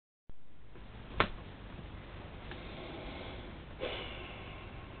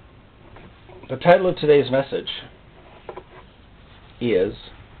The title of today's message is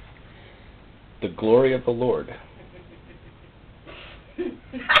The Glory of the Lord.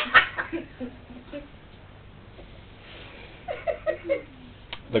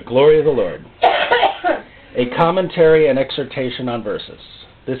 The Glory of the Lord. A commentary and exhortation on verses.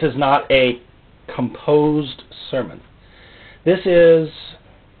 This is not a composed sermon. This is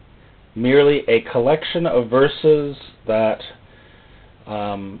merely a collection of verses that,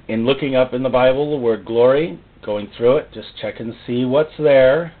 in looking up in the Bible the word glory, going through it, just check and see what's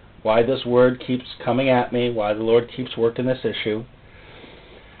there, why this word keeps coming at me, why the Lord keeps working this issue.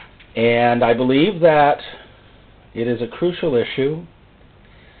 And I believe that it is a crucial issue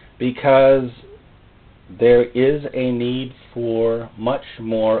because there is a need for much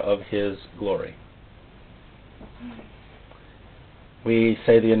more of His glory. We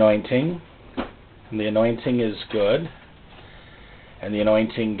say the anointing, and the anointing is good, and the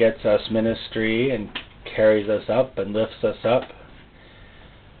anointing gets us ministry and carries us up and lifts us up.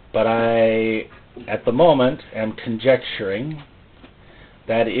 But I, at the moment, am conjecturing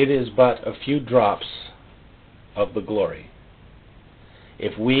that it is but a few drops of the glory.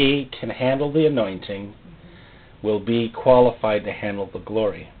 If we can handle the anointing, we'll be qualified to handle the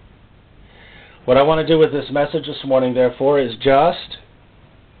glory. What I want to do with this message this morning, therefore, is just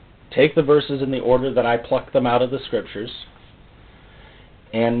take the verses in the order that I plucked them out of the Scriptures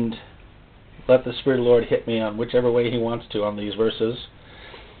and let the Spirit of the Lord hit me on whichever way He wants to on these verses.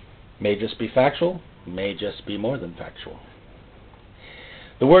 May just be factual, may just be more than factual.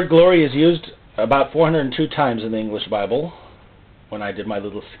 The word glory is used about 402 times in the English Bible when I did my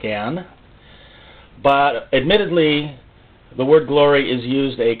little scan. But admittedly, the word glory is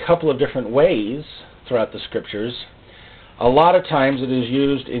used a couple of different ways throughout the Scriptures. A lot of times it is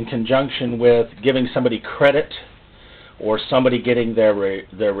used in conjunction with giving somebody credit, or somebody getting their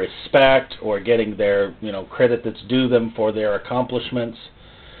respect, or getting their credit that's due them for their accomplishments,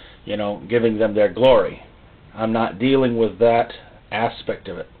 giving them their glory. I'm not dealing with that aspect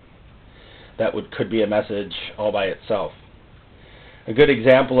of it. That could be a message all by itself. A good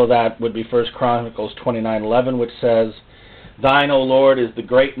example of that would be 1 Chronicles 29:11, which says, "Thine, O Lord, is the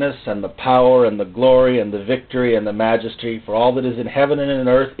greatness and the power and the glory and the victory and the majesty, for all that is in heaven and in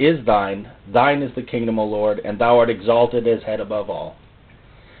earth is thine. Thine is the kingdom, O Lord, and thou art exalted as head above all."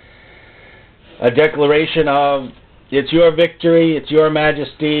 A declaration of, it's your victory, it's your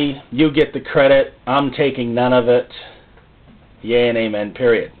majesty, you get the credit, I'm taking none of it, yea and amen,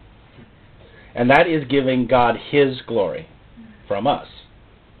 period. And that is giving God His glory from us.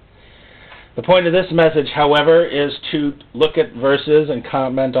 The point of this message, however, is to look at verses and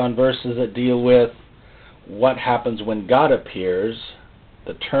comment on verses that deal with what happens when God appears.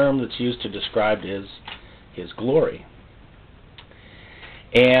 The term that's used to describe is His glory.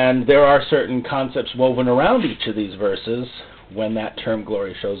 And there are certain concepts woven around each of these verses when that term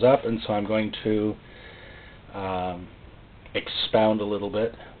glory shows up, and so I'm going to expound a little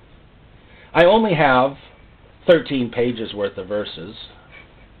bit. I only have 13 pages worth of verses,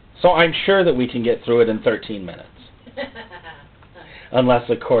 so I'm sure that we can get through it in 13 minutes. Unless,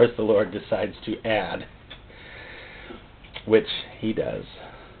 of course, the Lord decides to add, which He does.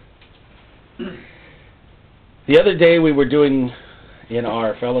 The other day we were doing, in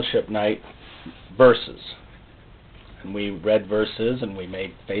our fellowship night, verses. And we read verses and we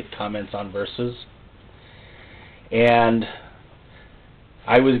made faith comments on verses. And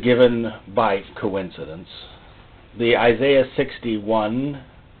I was given, by coincidence, the Isaiah 61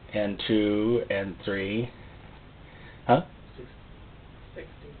 and 2 and 3.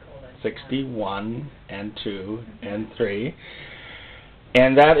 61 and 2 and 3.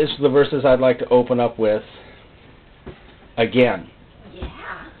 And that is the verses I'd like to open up with again.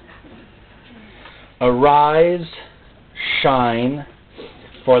 Yeah. Arise, shine,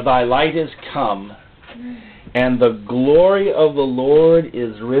 for thy light is come, and the glory of the Lord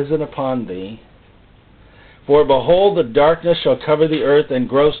is risen upon thee. For behold, the darkness shall cover the earth, and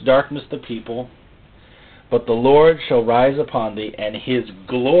gross darkness the people. But the Lord shall rise upon thee, and His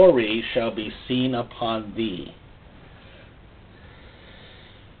glory shall be seen upon thee.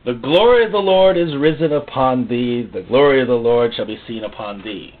 The glory of the Lord is risen upon thee. The glory of the Lord shall be seen upon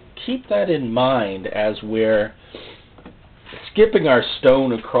thee. Keep that in mind as we're skipping our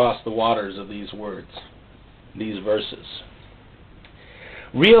stone across the waters of these words, these verses.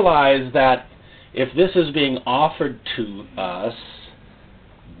 Realize that if this is being offered to us,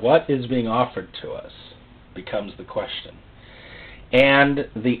 what is being offered to us becomes the question. And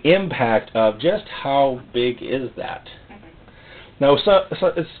the impact of just how big is that? No, so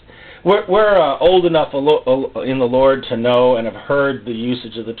it's we're old enough in the Lord to know and have heard the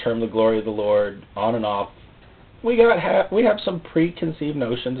usage of the term "the glory of the Lord" on and off. We have some preconceived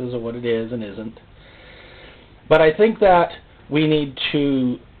notions as to what it is and isn't. But I think that we need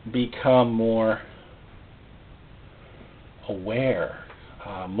to become more aware,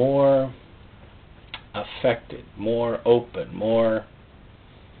 more affected, more open, more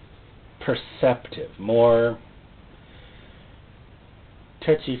perceptive, more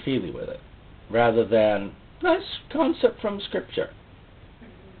touchy-feely with it, rather than nice concept from Scripture.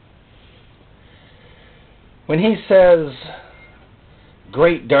 When he says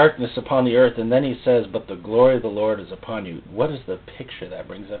great darkness upon the earth, and then he says, but the glory of the Lord is upon you, what is the picture that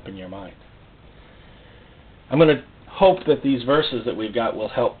brings up in your mind? I'm going to hope that these verses that we've got will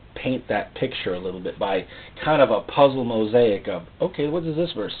help paint that picture a little bit by kind of a puzzle mosaic of, okay, what does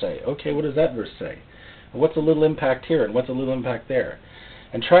this verse say? Okay, what does that verse say? What's a little impact here and what's a little impact there?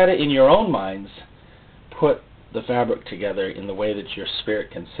 And try to, in your own minds, put the fabric together in the way that your spirit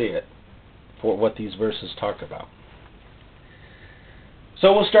can see it for what these verses talk about.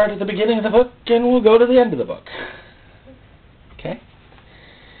 So we'll start at the beginning of the book and we'll go to the end of the book. Okay?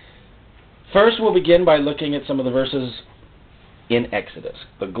 First, we'll begin by looking at some of the verses in Exodus,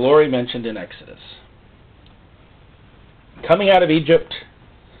 the glory mentioned in Exodus. Coming out of Egypt,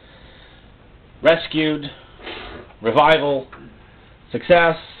 rescued, revival,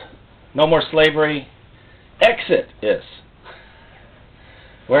 success, no more slavery, Exodus.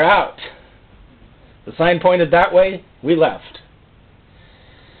 We're out. The sign pointed that way, we left.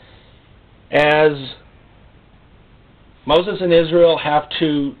 As Moses and Israel have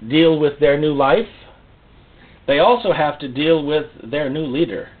to deal with their new life, they also have to deal with their new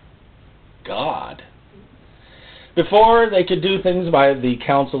leader, God. Before, they could do things by the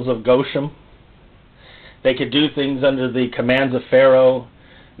counsels of Goshen. They could do things under the commands of Pharaoh.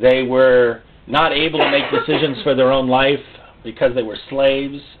 They were not able to make decisions for their own life because they were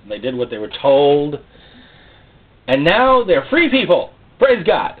slaves. They did what they were told. And now they're free people. Praise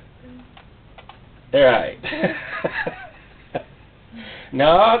God. They're right.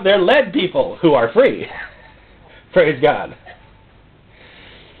 No, they're led people who are free. Praise God.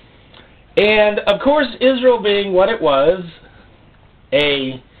 And, of course, Israel being what it was,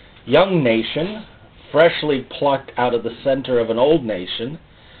 a young nation, freshly plucked out of the center of an old nation,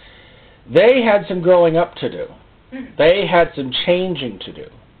 they had some growing up to do. They had some changing to do.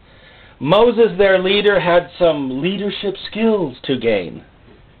 Moses, their leader, had some leadership skills to gain.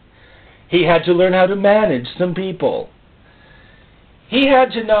 He had to learn how to manage some people. He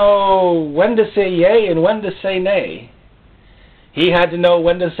had to know when to say yea and when to say nay. He had to know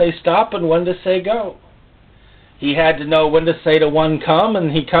when to say stop and when to say go. He had to know when to say to one, come,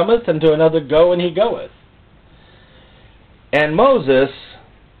 and he cometh, and to another, go, and he goeth. And Moses,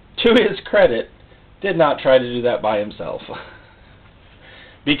 to his credit, did not try to do that by himself.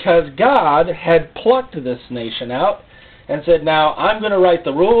 Because God had plucked this nation out and said, now I'm going to write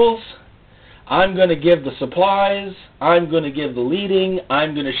the rules, I'm going to give the supplies, I'm going to give the leading,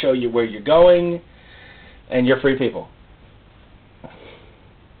 I'm going to show you where you're going, and you're free people.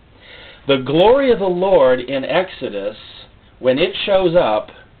 The glory of the Lord in Exodus, when it shows up,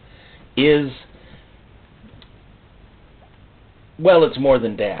 is, well, it's more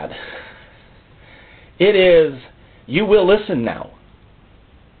than Dad. It is, you will listen now.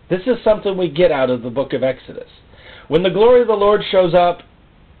 This is something we get out of the book of Exodus. When the glory of the Lord shows up,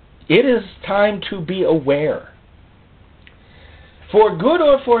 it is time to be aware. For good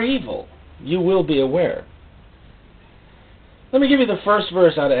or for evil, you will be aware. Let me give you the first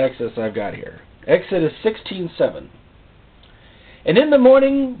verse out of Exodus I've got here. Exodus 16:7. And in the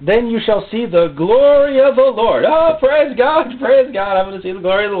morning, then you shall see the glory of the Lord. Oh, praise God, praise God, I'm going to see the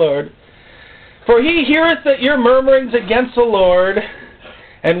glory of the Lord. For he heareth that your murmurings against the Lord,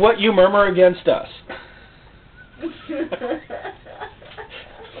 and what you murmur against us.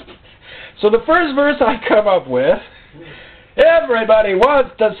 So the first verse I come up with, everybody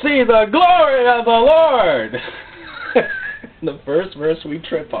wants to see the glory of the Lord. The first verse we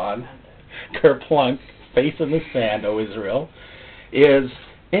trip on, kerplunk, face in the sand, O Israel, is,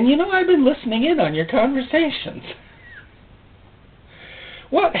 and you know I've been listening in on your conversations.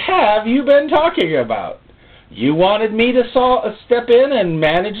 What have you been talking about? You wanted me to step in and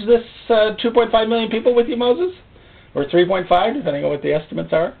manage this 2.5 million people with you, Moses? Or 3.5, depending on what the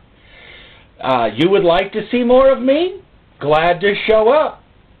estimates are. You would like to see more of me? Glad to show up.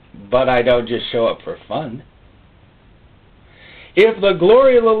 But I don't just show up for fun. If the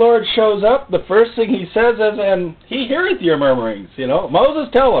glory of the Lord shows up, the first thing he says is, and he heareth your murmurings. You know, Moses,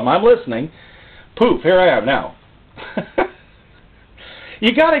 tell him, I'm listening. Poof, here I am now.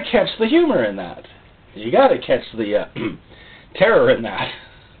 You got to catch the humor in that. You got to catch the terror in that.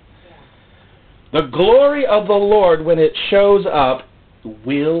 The glory of the Lord, when it shows up,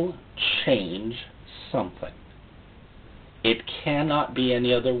 will change something. It cannot be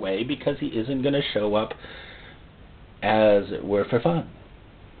any other way, because he isn't going to show up as it were for fun.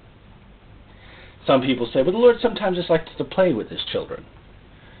 Some people say, well, the Lord sometimes just likes to play with his children.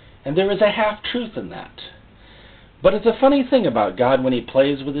 And there is a half-truth in that. But it's a funny thing about God. When he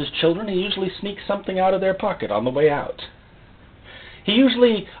plays with his children, he usually sneaks something out of their pocket on the way out. He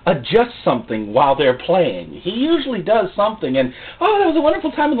usually adjusts something while they're playing. He usually does something, and, oh, that was a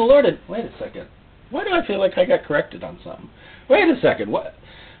wonderful time in the Lord, and wait a second. Why do I feel like I got corrected on something? Wait a second. What?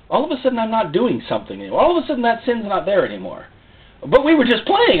 All of a sudden I'm not doing something anymore. All of a sudden that sin's not there anymore. But we were just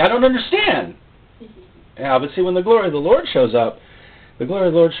playing. I don't understand. Yeah, but see, when the glory of the Lord shows up, the glory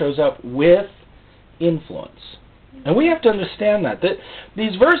of the Lord shows up with influence. And we have to understand that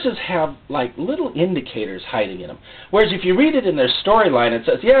these verses have like little indicators hiding in them. Whereas if you read it in their storyline, it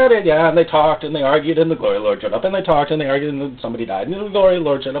says, yeah, and they talked and they argued and the glory of the Lord showed up, and they talked and they argued and somebody died and the glory of the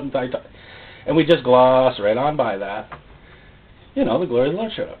Lord showed up, and we just gloss right on by that. You know, the glory of the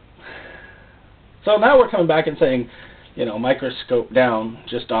Lord showed up. So now we're coming back and saying, you know, microscope down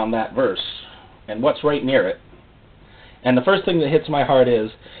just on that verse and what's right near it. And the first thing that hits my heart is,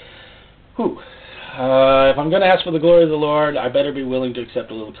 if I'm going to ask for the glory of the Lord, I better be willing to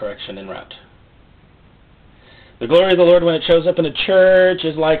accept a little correction en route. The glory of the Lord, when it shows up in a church,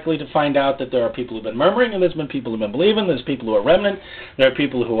 is likely to find out that there are people who've been murmuring, and there's been people who've been believing, there's people who are remnant, there are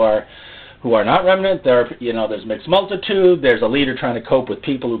people who are not remnant, there's mixed multitude, there's a leader trying to cope with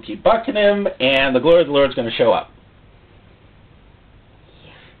people who keep bucking him, and the glory of the Lord is going to show up.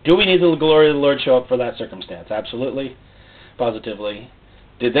 Do we need the glory of the Lord show up for that circumstance? Absolutely. Positively.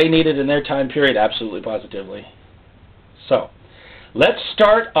 Did they need it in their time period? Absolutely, positively. So, let's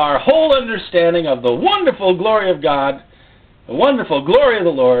start our whole understanding of the wonderful glory of God, the wonderful glory of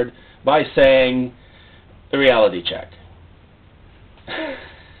the Lord, by saying the reality check.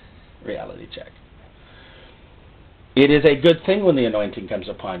 Reality check. It is a good thing when the anointing comes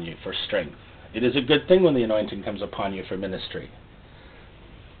upon you for strength. It is a good thing when the anointing comes upon you for ministry.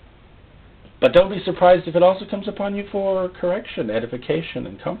 But don't be surprised if it also comes upon you for correction, edification,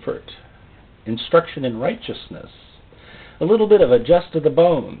 and comfort, instruction in righteousness, a little bit of a just to the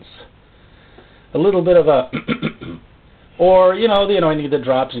bones, a little bit of a, or, you know, the anointing that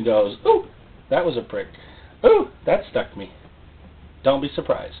drops and goes, ooh, that was a prick. Ooh, that stuck me. Don't be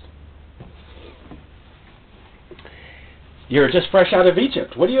surprised. You're just fresh out of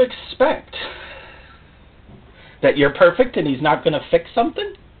Egypt. What do you expect? That you're perfect and he's not going to fix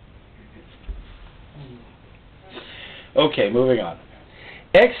something? Okay, moving on.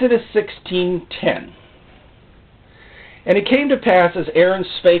 Exodus 16:10. And it came to pass, as Aaron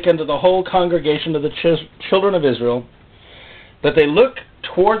spake unto the whole congregation of the children of Israel, that they looked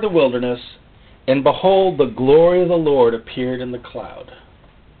toward the wilderness, and behold, the glory of the Lord appeared in the cloud.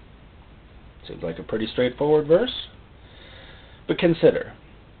 Seems like a pretty straightforward verse. But consider,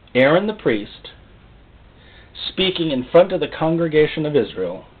 Aaron the priest, speaking in front of the congregation of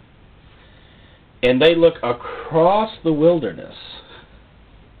Israel, and they look across the wilderness,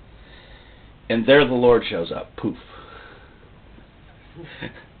 and there the Lord shows up. Poof.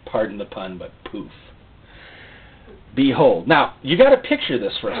 Pardon the pun, but poof. Behold. Now, you got to picture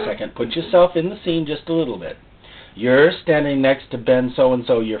this for a second. Put yourself in the scene just a little bit. You're standing next to Ben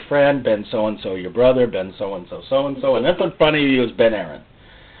so-and-so, your friend, Ben so-and-so, your brother, Ben so-and-so, so-and-so, and up in front of you is Ben Aaron.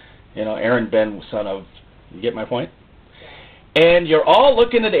 You know, Aaron, Ben, son of, you get my point? And you're all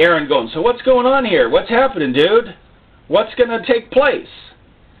looking at Aaron going, so what's going on here? What's happening, dude? What's going to take place?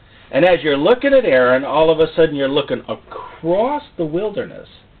 And as you're looking at Aaron, all of a sudden you're looking across the wilderness,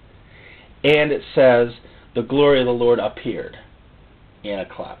 and it says, the glory of the Lord appeared in a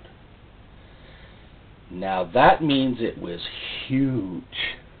cloud. Now that means it was huge.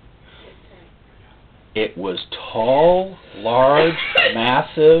 It was tall, large,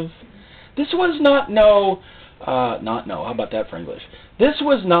 massive. This was how about that for English? This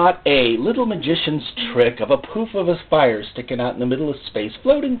was not a little magician's trick of a poof of a fire sticking out in the middle of space,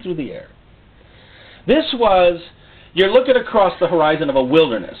 floating through the air. This was, you're looking across the horizon of a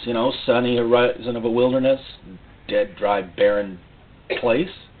wilderness, you know, sunny horizon of a wilderness, dead, dry, barren place.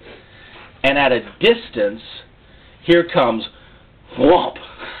 And at a distance, here comes whomp.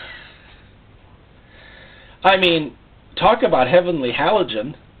 I mean, talk about heavenly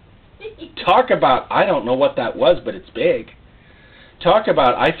halogen. Talk about, I don't know what that was, but it's big. Talk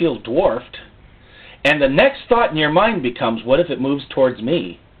about, I feel dwarfed. And the next thought in your mind becomes, what if it moves towards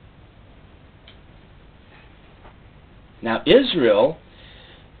me? Now, Israel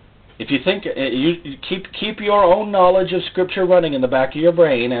If you think, you keep your own knowledge of Scripture running in the back of your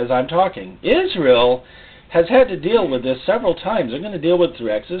brain as I'm talking. Israel has had to deal with this several times. They're going to deal with it through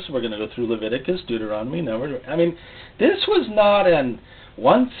Exodus. We're going to go through Leviticus, Deuteronomy, Numbers. I mean, this was not an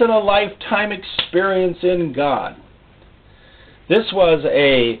once-in-a-lifetime experience in God. This was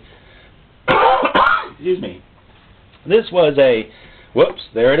a, excuse me, this was a, whoops,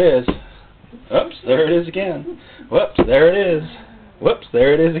 there it is. Whoops, there it is again. Whoops, there it is. Whoops,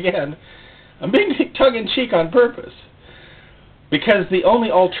 there it is again. I'm being tongue-in-cheek on purpose. Because the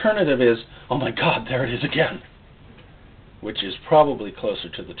only alternative is, oh my God, there it is again. Which is probably closer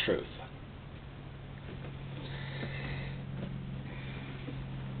to the truth.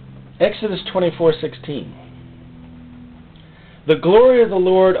 Exodus 24:16. The glory of the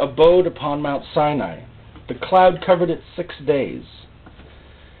Lord abode upon Mount Sinai. The cloud covered it 6 days.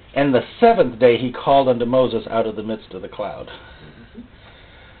 And the 7th day he called unto Moses out of the midst of the cloud.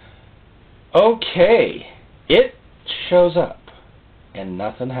 Okay, it shows up, and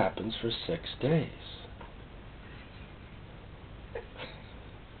nothing happens for 6 days.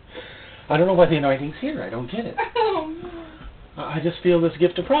 I don't know why the anointing's here. I don't get it. I just feel this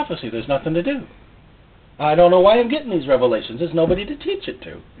gift of prophecy. There's nothing to do. I don't know why I'm getting these revelations. There's nobody to teach it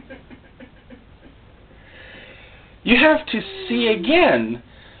to. You have to see again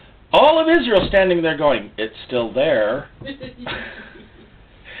all of Israel standing there going, it's still there.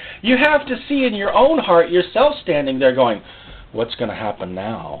 You have to see in your own heart yourself standing there going, what's going to happen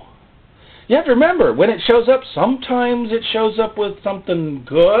now? You have to remember, when it shows up, sometimes it shows up with something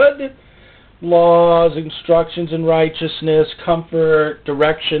good, laws, instructions in righteousness, comfort,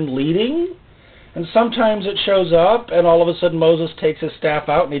 direction, leading. And sometimes it shows up and all of a sudden Moses takes his staff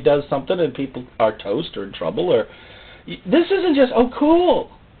out and he does something and people are toast or in trouble. Or this isn't just, oh cool.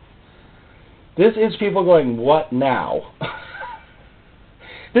 This is people going, what now?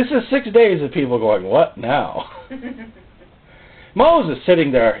 This is 6 days of people going, what now? Moses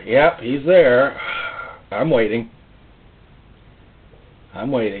sitting there, yep, he's there. I'm waiting. I'm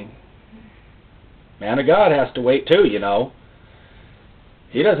waiting. Man of God has to wait too, you know.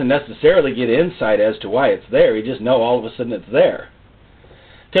 He doesn't necessarily get insight as to why it's there. He just knows all of a sudden it's there.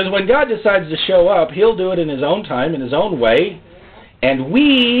 Because when God decides to show up, He'll do it in His own time, in His own way. And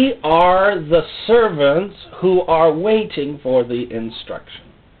we are the servants who are waiting for the instruction.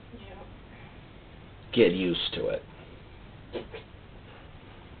 Get used to it.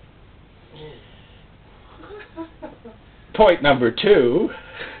 Point number 2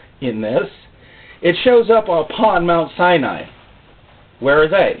 in this, it shows up upon Mount Sinai. Where are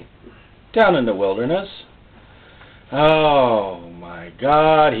they? Down in the wilderness. Oh my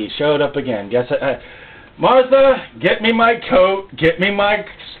God, he showed up again. Guess Martha, get me my coat, get me my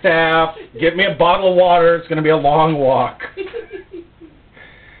staff, get me a bottle of water. It's going to be a long walk.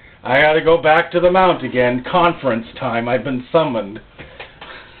 I got to go back to the mount again. Conference time. I've been summoned.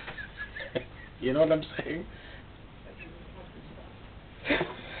 You know what I'm saying?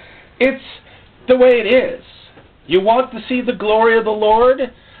 It's the way it is. You want to see the glory of the Lord?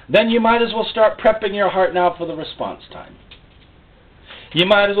 Then you might as well start prepping your heart now for the response time. You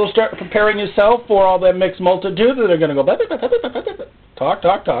might as well start preparing yourself for all that mixed multitude that are going to go talk,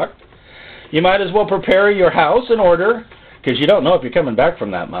 talk, talk. You might as well prepare your house in order, because you don't know if you're coming back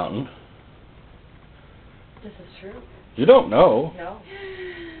from that mountain. This is true. You don't know. No.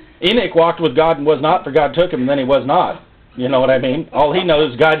 Enoch walked with God and was not, for God took him, and then he was not. You know what I mean? All he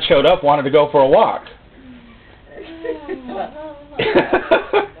knows is God showed up, wanted to go for a walk.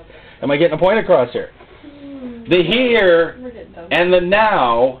 Am I getting a point across here? The here and the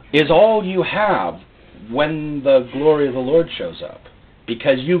now is all you have when the glory of the Lord shows up.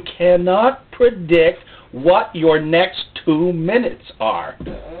 Because you cannot predict what your next 2 minutes are.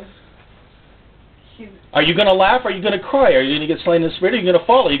 Are you going to laugh? Are you going to cry? Are you going to get slain in the spirit? Are you going to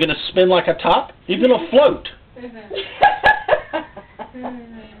fall? Are you going to spin like a top? Are you going to float?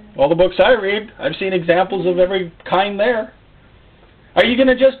 All the books I read, I've seen examples of every kind there. Are you going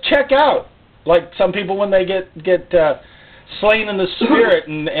to just check out? Like some people when they get slain in the spirit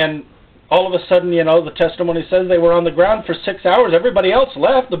and all of a sudden, you know, the testimony says they were on the ground for 6 hours. Everybody else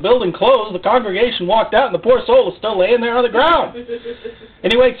left. The building closed. The congregation walked out, and the poor soul is still laying there on the ground.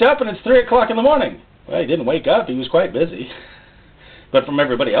 And he wakes up, and it's 3 o'clock in the morning. Well, he didn't wake up. He was quite busy. But from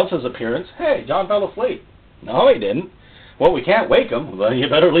everybody else's appearance, hey, John fell asleep. No, he didn't. Well, we can't wake him. Well, you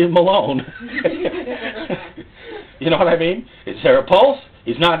better leave him alone. You know what I mean? Is there a pulse?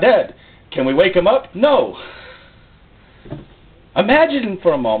 He's not dead. Can we wake him up? No. Imagine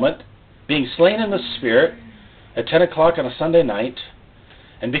for a moment being slain in the spirit at 10 o'clock on a Sunday night,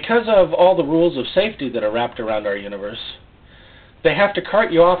 and because of all the rules of safety that are wrapped around our universe, they have to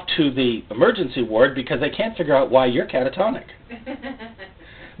cart you off to the emergency ward because they can't figure out why you're catatonic.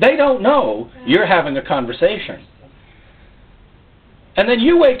 They don't know you're having a conversation. And then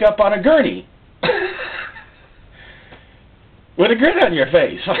you wake up on a gurney with a grin on your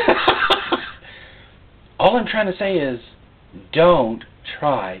face. All I'm trying to say is, don't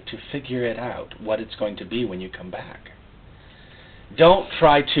try to figure it out, what it's going to be when you come back. Don't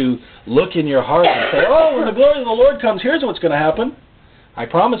try to look in your heart and say, oh, when the glory of the Lord comes, here's what's going to happen. I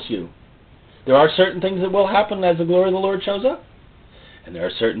promise you, there are certain things that will happen as the glory of the Lord shows up. And there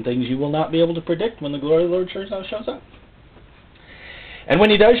are certain things you will not be able to predict when the glory of the Lord shows up. And when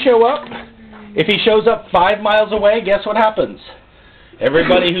he does show up, if he shows up 5 miles away, guess what happens?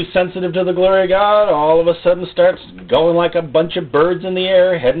 Everybody who's sensitive to the glory of God all of a sudden starts going like a bunch of birds in the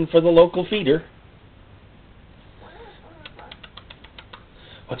air, heading for the local feeder.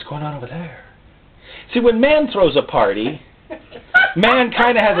 What's going on over there? See, when man throws a party, man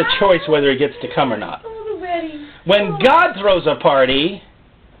kind of has a choice whether he gets to come or not. When God throws a party,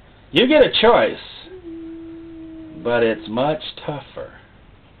 you get a choice, but it's much tougher.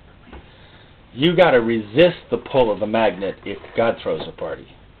 You got to resist the pull of the magnet if God throws a party.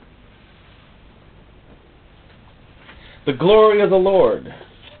 The glory of the Lord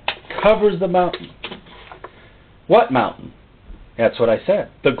covers the mountain. What mountain? That's what I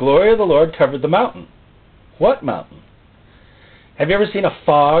said. The glory of the Lord covered the mountain. What mountain? Have you ever seen a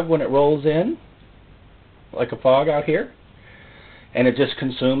fog when it rolls in? Like a fog out here? And it just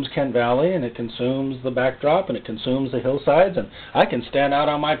consumes Kent Valley, and it consumes the backdrop, and it consumes the hillsides, and I can stand out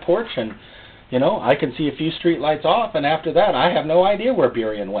on my porch and, I can see a few street lights off, and after that I have no idea where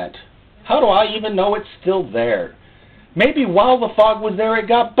Burien went. How do I even know it's still there? Maybe while the fog was there it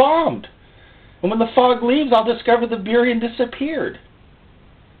got bombed. And when the fog leaves, I'll discover that Burien disappeared.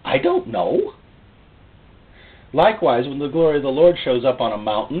 I don't know. Likewise, when the glory of the Lord shows up on a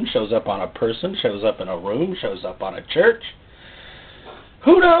mountain, shows up on a person, shows up in a room, shows up on a church,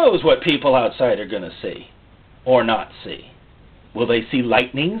 who knows what people outside are going to see or not see? Will they see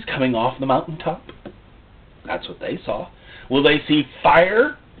lightnings coming off the mountaintop? That's what they saw. Will they see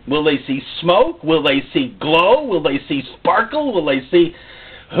fire? Will they see smoke? Will they see glow? Will they see sparkle? Will they see...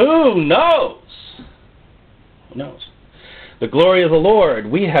 Who knows? Who knows? The glory of the Lord,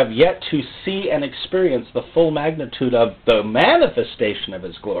 we have yet to see and experience the full magnitude of the manifestation of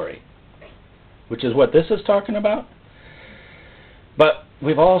His glory, which is what this is talking about. But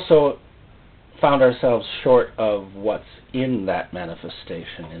we've also found ourselves short of what's in that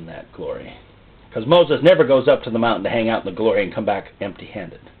manifestation, in that glory. Because Moses never goes up to the mountain to hang out in the glory and come back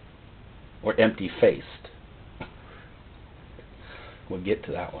empty-handed or empty-faced. We'll get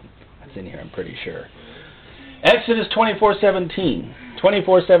to that one. That's in here, I'm pretty sure. Exodus 24:17.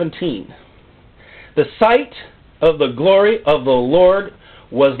 24:17. The sight of the glory of the Lord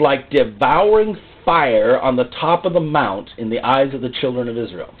was like devouring fire on the top of the mount in the eyes of the children of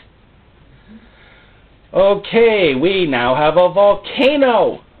Israel. Okay, we now have a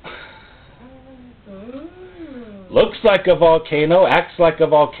volcano. Looks like a volcano, acts like a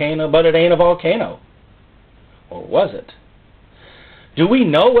volcano, but it ain't a volcano. Or was it? Do we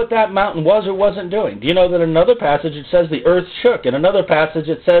know what that mountain was or wasn't doing? Do you know that in another passage it says the earth shook? In another passage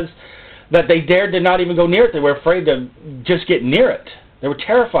it says that they dared to not even go near it. They were afraid to just get near it. They were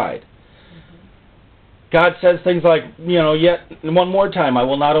terrified. God says things like, yet one more time, I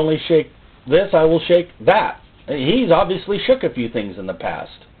will not only shake this, I will shake that. He's obviously shook a few things in the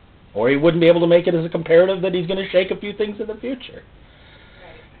past. Or he wouldn't be able to make it as a comparative that he's going to shake a few things in the future.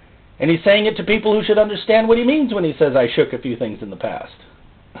 And he's saying it to people who should understand what he means when he says, I shook a few things in the past.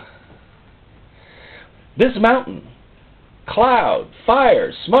 This mountain, cloud,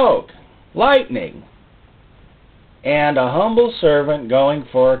 fire, smoke, lightning, and a humble servant going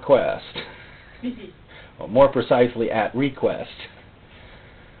for a quest. Or more precisely, at request.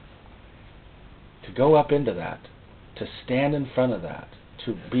 To go up into that, to stand in front of that,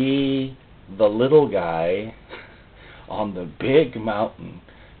 to be the little guy on the big mountain,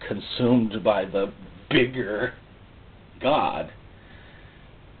 consumed by the bigger God.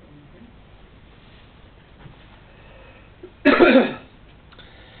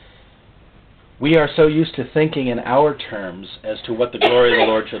 We are so used to thinking in our terms as to what the glory of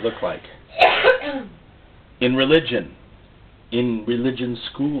the Lord should look like. In religion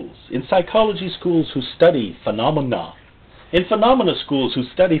schools, in psychology schools who study phenomena, in phenomena schools who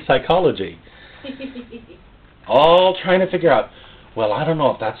study psychology, all trying to figure out, well, I don't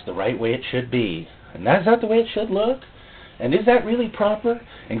know if that's the right way it should be. And is that the way it should look? And is that really proper?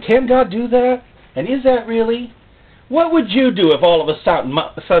 And can God do that? And is that really? What would you do if all of a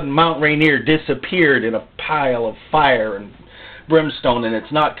sudden Mount Rainier disappeared in a pile of fire and brimstone and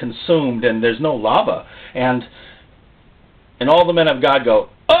it's not consumed and there's no lava. And all the men of God go,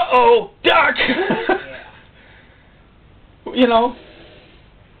 uh-oh, duck! You know,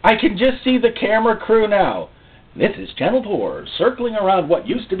 I can just see the camera crew now. This is Channel 4, circling around what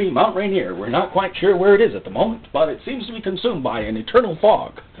used to be Mount Rainier. We're not quite sure where it is at the moment, but it seems to be consumed by an eternal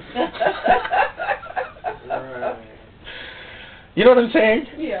fog. Right. You know what I'm saying?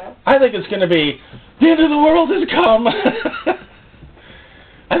 Yeah. I think it's going to be, the end of the world has come.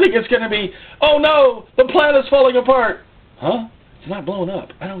 I think it's going to be, oh no, the planet's falling apart. Huh? It's not blowing up.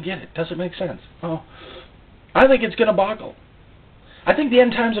 I don't get it. Doesn't make sense. Oh, I think it's going to boggle. I think the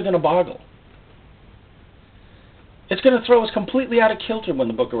end times are going to boggle. It's going to throw us completely out of kilter when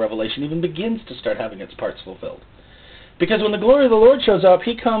the book of Revelation even begins to start having its parts fulfilled. Because when the glory of the Lord shows up,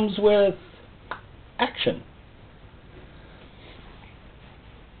 he comes with action.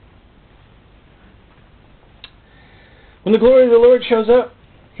 When the glory of the Lord shows up,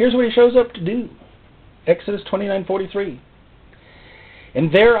 here's what he shows up to do. Exodus 29:43.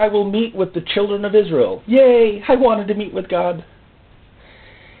 And there I will meet with the children of Israel. Yay! I wanted to meet with God.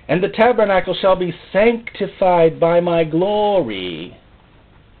 And the tabernacle shall be sanctified by my glory.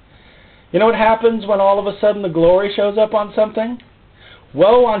 You know what happens when all of a sudden the glory shows up on something?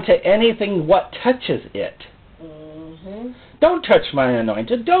 Woe unto anything what touches it. Mm-hmm. Don't touch my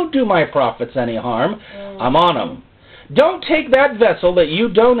anointed. Don't do my prophets any harm. Mm-hmm. I'm on them. Don't take that vessel that you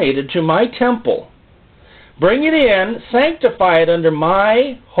donated to my temple. Bring it in, sanctify it under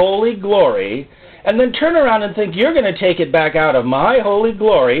my holy glory, and then turn around and think you're going to take it back out of my holy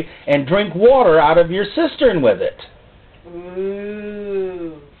glory and drink water out of your cistern with it.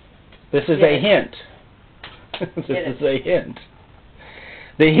 Ooh. This is a hint. This is a hint.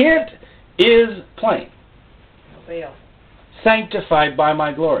 The hint is plain. Well. Sanctified by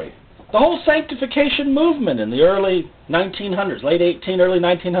my glory. The whole sanctification movement in the early 1900s, late early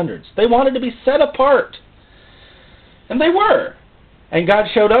 1900s, they wanted to be set apart. And they were. And God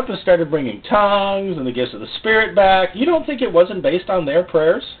showed up and started bringing tongues and the gifts of the Spirit back. You don't think it wasn't based on their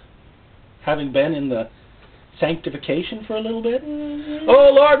prayers? Having been in the sanctification for a little bit? Mm-hmm.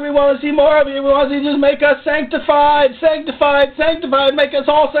 Oh, Lord, we want to see more of you. We want to see just make us sanctified, sanctified, sanctified. Make us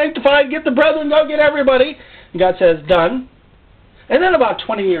all sanctified. Get the brethren, go get everybody. And God says, done. And then about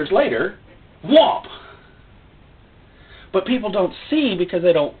 20 years later, whomp. But people don't see, because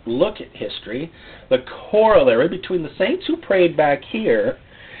they don't look at history, the corollary between the saints who prayed back here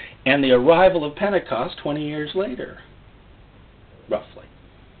and the arrival of Pentecost 20 years later, roughly.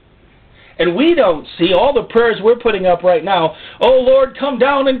 And we don't see all the prayers we're putting up right now. Oh, Lord, come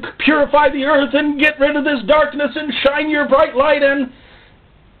down and purify the earth and get rid of this darkness and shine your bright light in.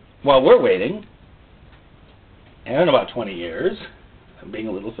 While we're waiting, and in about 20 years, I'm being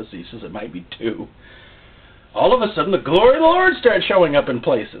a little facetious, it might be 2, all of a sudden the glory of the Lord starts showing up in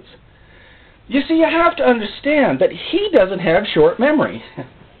places. You see, you have to understand that he doesn't have short memory.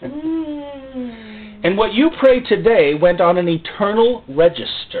 And what you pray today went on an eternal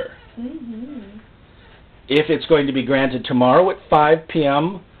register. Mm-hmm. If it's going to be granted tomorrow at 5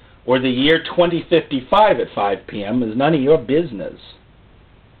 p.m. or the year 2055 at 5 p.m. is none of your business.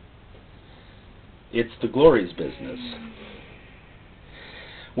 It's the glory's business.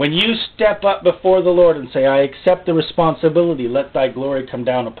 When you step up before the Lord and say, I accept the responsibility, let thy glory come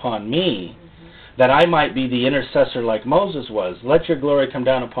down upon me, that I might be the intercessor like Moses was. Let your glory come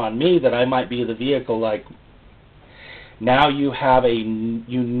down upon me, that I might be the vehicle like... Now you have a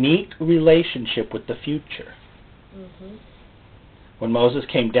unique relationship with the future. Mm-hmm. When Moses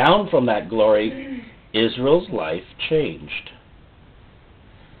came down from that glory, Israel's life changed.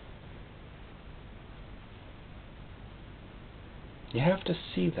 You have to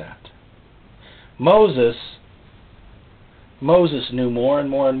see that. Moses knew more and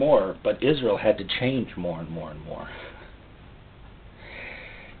more and more, but Israel had to change more and more and more.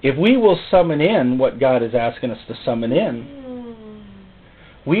 If we will summon in what God is asking us to summon in,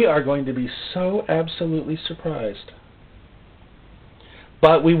 we are going to be so absolutely surprised.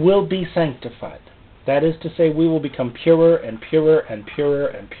 But we will be sanctified. That is to say, we will become purer and purer and purer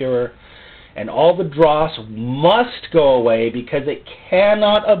and purer. And all the dross must go away because it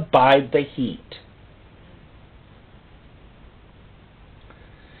cannot abide the heat.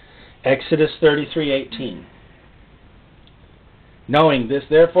 Exodus 33:18. Knowing this,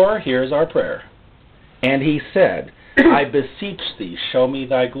 therefore, here is our prayer. And he said, I beseech thee, show me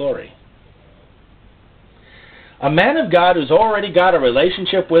thy glory. A man of God who's already got a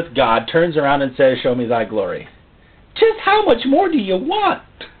relationship with God turns around and says, show me thy glory. Just how much more do you want?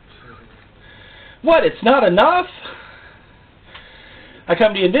 What, it's not enough? I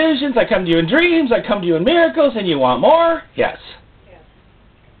come to you in visions, I come to you in dreams, I come to you in miracles, and you want more? Yes. Yes.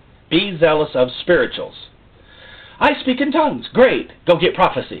 Be zealous of spirituals. I speak in tongues. Great. Go get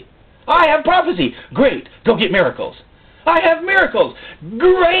prophecy. I have prophecy. Great. Go get miracles. I have miracles.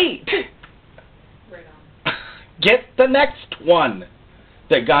 Great. Right on. Get the next one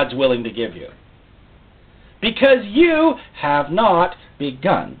that God's willing to give you. Because you have not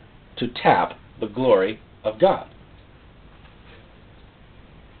begun to tap the glory of God.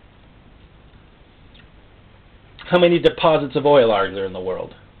 How many deposits of oil are there in the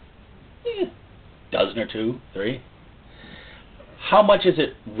world? Dozen or two, three. How much is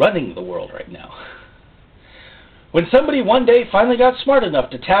it running the world right now? When somebody one day finally got smart enough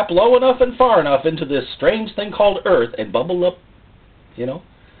to tap low enough and far enough into this strange thing called Earth and bubble up,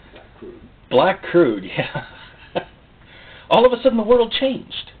 black crude, yeah. All of a sudden the world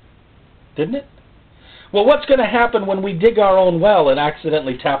changed, didn't it? Well, what's going to happen when we dig our own well and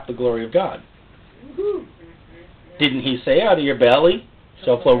accidentally tap the glory of God? Didn't he say, out of your belly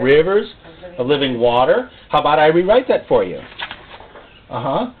shall flow rivers of living water? How about I rewrite that for you?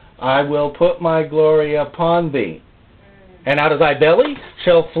 I will put my glory upon thee. And out of thy belly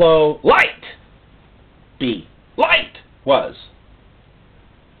shall flow light. Be. Light was.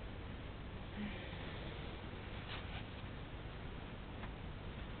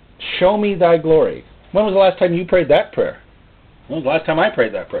 Show me thy glory. When was the last time you prayed that prayer? When was the last time I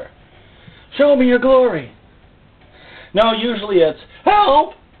prayed that prayer? Show me your glory. No, usually it's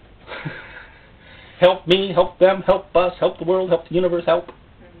help. Help me, help them, help us, help the world, help the universe, help.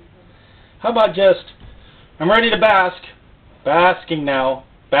 How about just, I'm ready to bask. Basking now.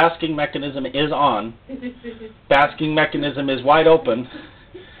 Basking mechanism is on. Basking mechanism is wide open.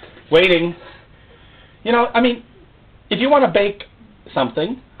 Waiting. If you want to bake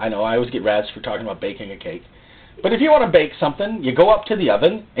something, I know I always get razzed for talking about baking a cake, but if you want to bake something, you go up to the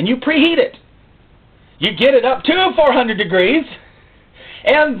oven and you preheat it. You get it up to 400 degrees,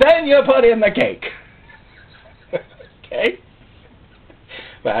 and then you put in the cake. Okay?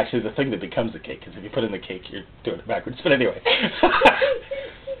 Well, actually, the thing that becomes the cake, because if you put in the cake, you're doing it backwards. But anyway.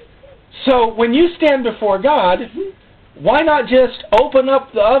 So when you stand before God, why not just open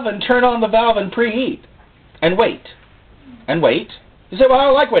up the oven, turn on the valve, and preheat? And wait. And wait. You say, well, I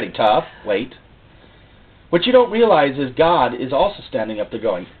don't like waiting. Tough. Wait. What you don't realize is God is also standing up there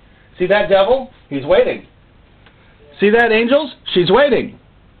going, see that devil? He's waiting. See that angels? She's waiting.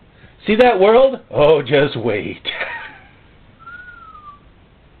 See that world? Oh, just wait.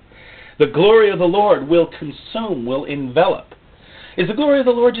 The glory of the Lord will consume, will envelop. Is the glory of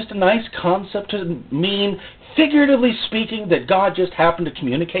the Lord just a nice concept to mean, figuratively speaking, that God just happened to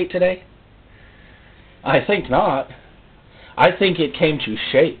communicate today? I think not. I think it came to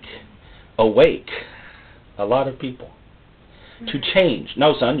shake, awake a lot of people. To change.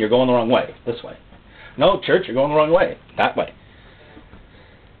 No, son, you're going the wrong way. This way. No, church, you're going the wrong way. That way.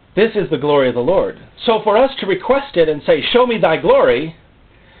 This is the glory of the Lord. So for us to request it and say, show me thy glory,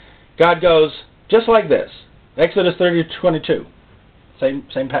 God goes just like this. Exodus 30:22. Same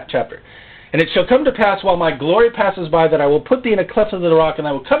chapter. And it shall come to pass while my glory passes by that I will put thee in a cleft of the rock and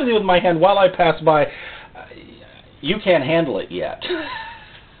I will cover thee with my hand while I pass by. You can't handle it yet.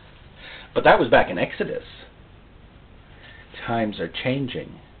 But that was back in Exodus. Times are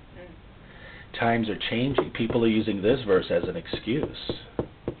changing. Times are changing. People are using this verse as an excuse.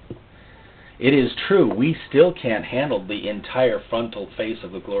 It is true, we still can't handle the entire frontal face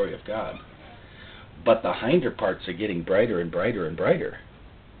of the glory of God. But the hinder parts are getting brighter and brighter and brighter.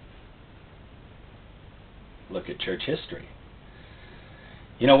 Look at church history.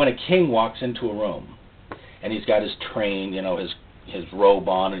 When a king walks into a room, and he's got his train, his robe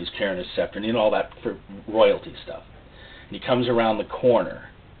on, and he's carrying his scepter, and all that for royalty stuff. And he comes around the corner.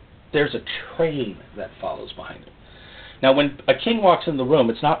 There's a train that follows behind him. Now, when a king walks in the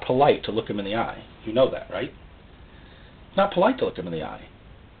room, it's not polite to look him in the eye. You know that, right? It's not polite to look him in the eye.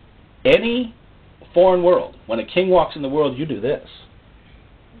 Any foreign world, when a king walks in the world, you do this.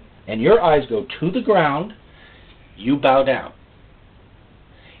 And your eyes go to the ground, you bow down.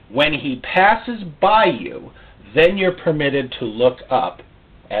 When he passes by you, then you're permitted to look up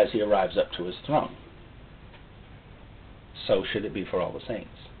as he arrives up to his throne. So should it be for all the saints.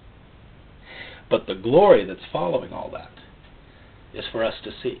 But the glory that's following all that is for us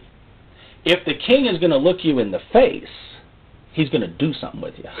to see. If the king is going to look you in the face, he's going to do something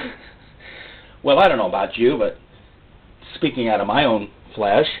with you. Well, I don't know about you, but speaking out of my own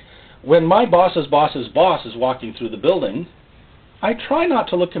flesh, when my boss's boss's boss is walking through the building, I try not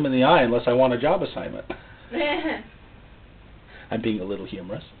to look him in the eye unless I want a job assignment. I'm being a little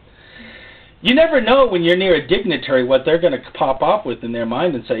humorous. You never know when you're near a dignitary what they're going to pop off with in their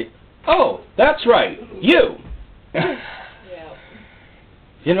mind and say, oh, that's right, you. Yeah.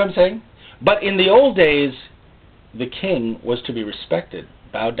 You know what I'm saying? But in the old days, the king was to be respected,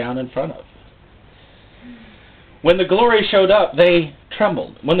 bowed down in front of. When the glory showed up, they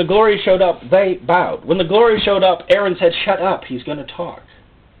trembled. When the glory showed up, they bowed. When the glory showed up, Aaron said, shut up, he's going to talk.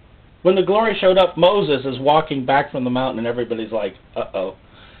 When the glory showed up, Moses is walking back from the mountain and everybody's like, uh-oh.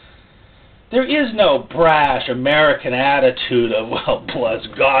 There is no brash American attitude of, well, bless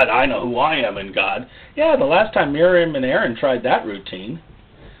God, I know who I am in God. Yeah, the last time Miriam and Aaron tried that routine.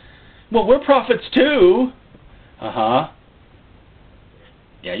 Well, we're prophets too. Uh-huh.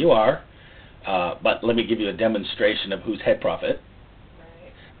 Yeah, you are. But let me give you a demonstration of who's head prophet.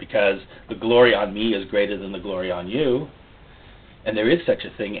 Right. Because the glory on me is greater than the glory on you. And there is such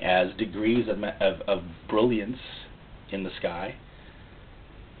a thing as degrees of brilliance in the sky,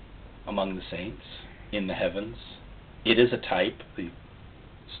 among the saints, in the heavens. It is a type. The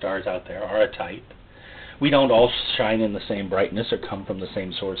stars out there are a type. We don't all shine in the same brightness or come from the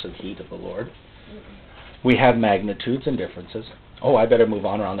same source of heat of the Lord. Mm-mm. We have magnitudes and differences. Oh, I better move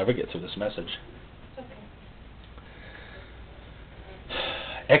on or I'll never get through this message. It's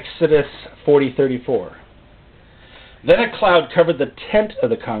okay. Exodus 40:34. Then a cloud covered the tent of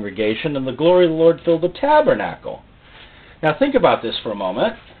the congregation, and the glory of the Lord filled the tabernacle. Now think about this for a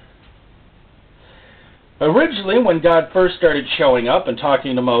moment. Originally, when God first started showing up and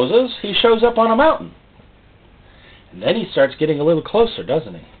talking to Moses, he shows up on a mountain. And then he starts getting a little closer,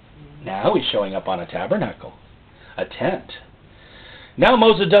 doesn't he? Now he's showing up on a tabernacle, a tent. Now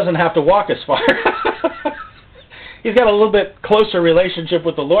Moses doesn't have to walk as far. He's got a little bit closer relationship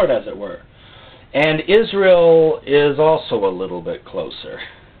with the Lord, as it were. And Israel is also a little bit closer.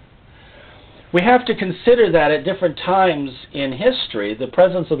 We have to consider that at different times in history, the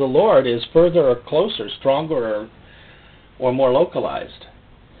presence of the Lord is further or closer, stronger or more localized.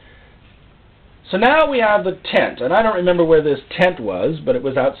 So now we have the tent, and I don't remember where this tent was, but it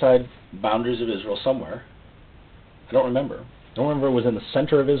was outside boundaries of Israel somewhere. I don't remember. I don't remember if it was in the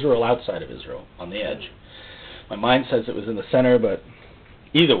center of Israel, outside of Israel, on the edge. My mind says it was in the center, but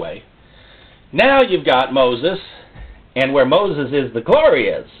either way. Now you've got Moses, and where Moses is, the glory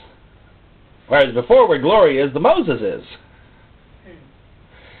is. Whereas before, where glory is, the Moses is.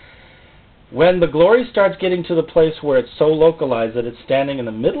 When the glory starts getting to the place where it's so localized that it's standing in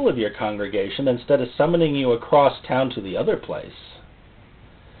the middle of your congregation, instead of summoning you across town to the other place,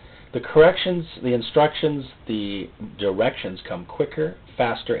 the corrections, the instructions, the directions come quicker,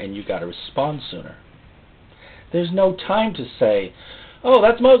 faster, and you got to respond sooner. There's no time to say, oh,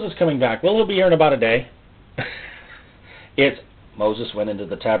 that's Moses coming back. Well, he'll be here in about a day. It's, Moses went into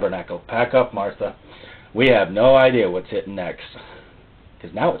the tabernacle. Pack up, Martha. We have no idea what's hitting next.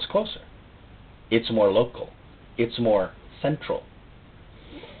 Because now it's closer. It's more local. It's more central.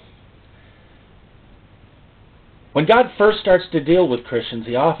 When God first starts to deal with Christians,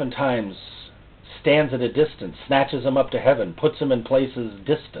 he oftentimes stands at a distance, snatches them up to heaven, puts them in places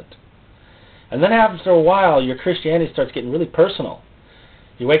distant. And then after a while, your Christianity starts getting really personal.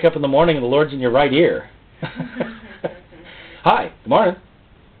 You wake up in the morning and the Lord's in your right ear. Hi, good morning.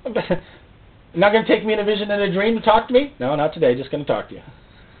 Not going to take me in a vision and a dream to talk to me? No, not today, just going to talk to you.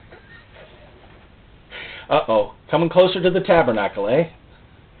 Uh-oh, coming closer to the tabernacle, eh?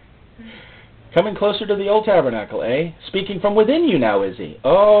 Coming closer to the old tabernacle, eh? Speaking from within you now, is he?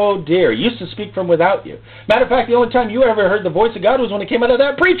 Oh, dear, used to speak from without you. Matter of fact, the only time you ever heard the voice of God was when it came out of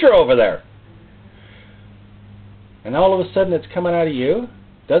that preacher over there. And all of a sudden it's coming out of you.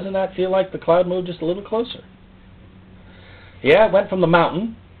 Doesn't that feel like the cloud moved just a little closer? Yeah, it went from the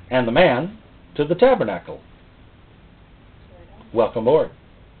mountain and the man to the tabernacle. Welcome aboard.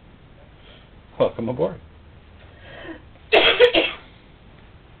 Welcome aboard.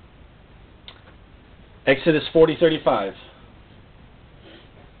 Exodus 40:35.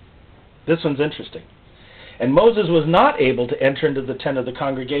 This one's interesting. And Moses was not able to enter into the tent of the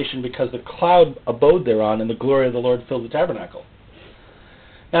congregation because the cloud abode thereon and the glory of the Lord filled the tabernacle.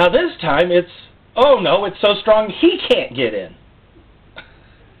 Now this time it's, oh no, it's so strong he can't get in.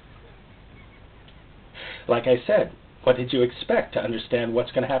 Like I said, what did you expect to understand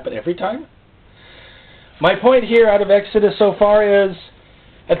what's going to happen every time? My point here out of Exodus so far is,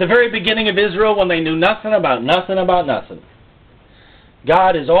 at the very beginning of Israel, when they knew nothing about nothing,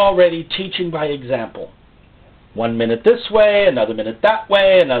 God is already teaching by example. 1 minute this way, another minute that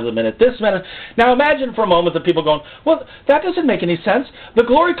way, another minute this minute. Now imagine for a moment the people going, well, that doesn't make any sense. The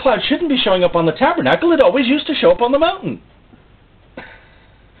glory cloud shouldn't be showing up on the tabernacle. It always used to show up on the mountain.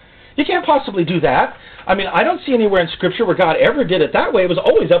 You can't possibly do that. I mean, I don't see anywhere in Scripture where God ever did it that way. It was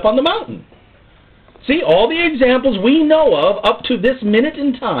always up on the mountain. See, all the examples we know of up to this minute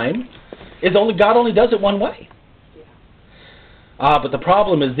in time is God only does it one way. But the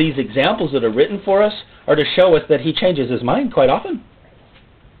problem is these examples that are written for us are to show us that he changes his mind quite often.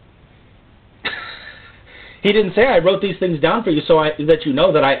 He didn't say, I wrote these things down for you so that you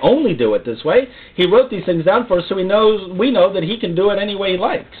know that I only do it this way. He wrote these things down for us so we know that he can do it any way he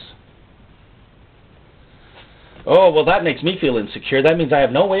likes. Oh, well, that makes me feel insecure. That means I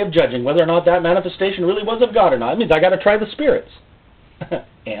have no way of judging whether or not that manifestation really was of God or not. It means I got to try the spirits.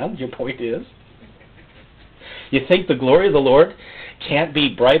 And your point is, you think the glory of the Lord can't be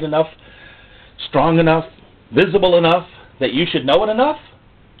bright enough, strong enough, visible enough that you should know it enough?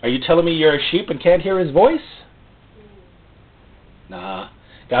 Are you telling me you're a sheep and can't hear his voice? Nah,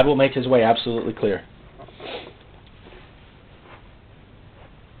 God will make his way absolutely clear.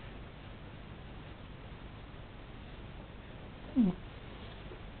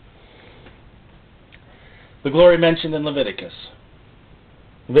 The glory mentioned in Leviticus.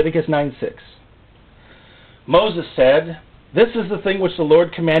 Leviticus 9:6. Moses said, "This is the thing which the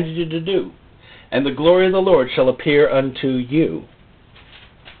Lord commanded you to do, and the glory of the Lord shall appear unto you."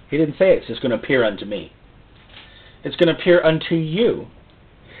 He didn't say it's just going to appear unto me. It's going to appear unto you.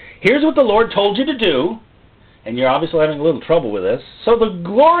 Here's what the Lord told you to do, and you're obviously having a little trouble with this, so the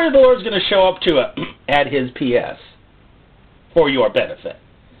glory of the Lord is going to show up to at his PS for your benefit.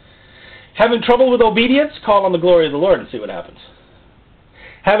 Having trouble with obedience? Call on the glory of the Lord and see what happens.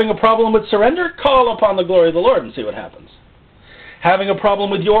 Having a problem with surrender? Call upon the glory of the Lord and see what happens. Having a problem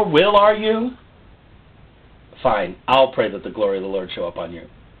with your will, are you? Fine, I'll pray that the glory of the Lord show up on you.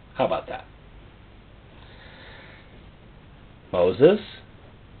 How about that? Moses,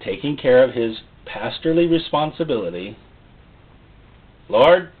 taking care of his pastorly responsibility.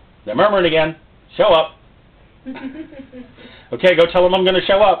 Lord, they're murmuring again. Show up. Okay, go tell him I'm going to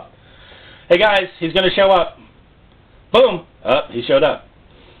show up. Hey guys, he's going to show up. Boom. He showed up.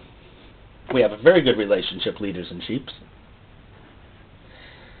 We have a very good relationship, leaders and sheep.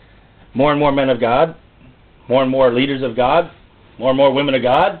 More and more men of God, more and more leaders of God, more and more women of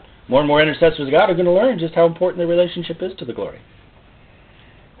God, more and more intercessors of God are going to learn just how important the relationship is to the glory.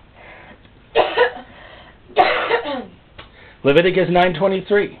 Leviticus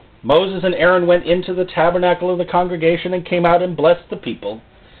 9:23. Moses and Aaron went into the tabernacle of the congregation and came out and blessed the people,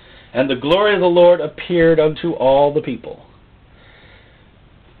 and the glory of the Lord appeared unto all the people.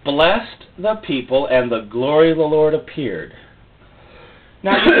 Blessed the people, and the glory of the Lord appeared.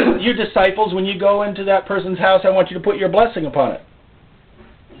 Now, you disciples, when you go into that person's house, I want you to put your blessing upon it.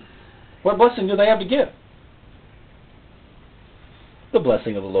 What blessing do they have to give? The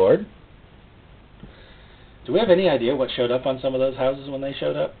blessing of the Lord. Do we have any idea what showed up on some of those houses when they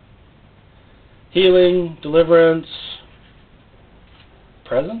showed up? Healing, deliverance,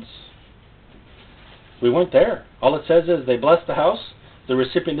 presence? We weren't there. All it says is they blessed the house. The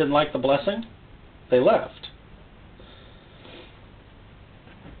recipient didn't like the blessing. They left.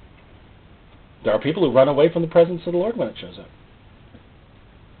 There are people who run away from the presence of the Lord when it shows up.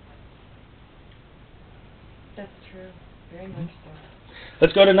 That's true. Very much so.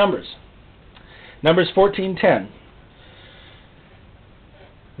 Let's go to Numbers. Numbers 14:10.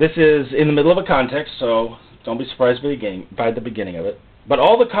 This is in the middle of a context, so don't be surprised by the beginning of it. But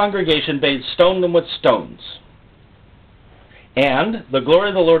all the congregation bade stone them with stones. And the glory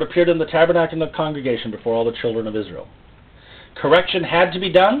of the Lord appeared in the tabernacle of the congregation before all the children of Israel. Correction had to be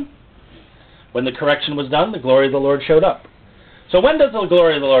done. When the correction was done, the glory of the Lord showed up. So when does the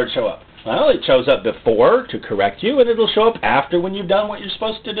glory of the Lord show up? Well, it shows up before to correct you, and it'll show up after when you've done what you're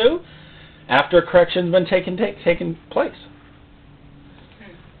supposed to do, after a correction's been taken place.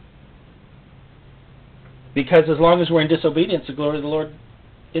 Because as long as we're in disobedience, the glory of the Lord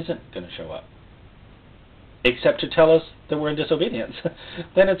isn't going to show up. Except to tell us that we're in disobedience.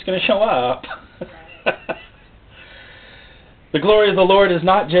 Then it's going to show up. The glory of the Lord is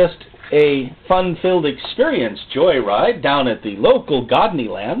not just a fun-filled experience joyride down at the local Godney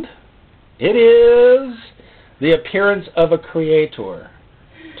land. It is the appearance of a creator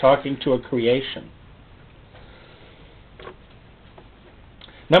talking to a creation.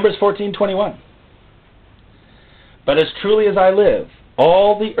 Numbers 14:21. But as truly as I live,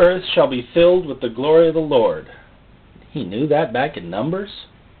 all the earth shall be filled with the glory of the Lord. He knew that back in Numbers.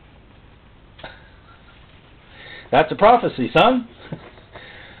 That's a prophecy, son.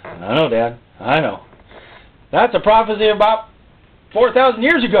 I know, Dad. I know. That's a prophecy about 4,000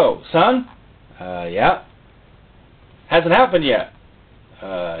 years ago, son. Yeah. Hasn't happened yet.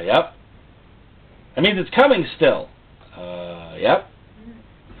 Yep. That means it's coming still. Yep.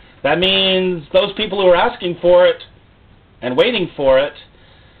 That means those people who are asking for it and waiting for it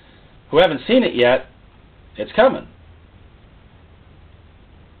who haven't seen it yet, it's coming.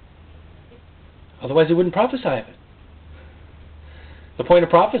 Otherwise he wouldn't prophesy of it. The point of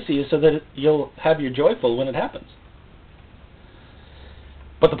prophecy is so that you'll have your joy full when it happens.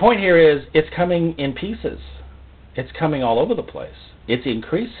 But the point here is, it's coming in pieces. It's coming all over the place. It's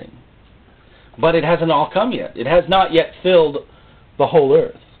increasing. But it hasn't all come yet. It has not yet filled the whole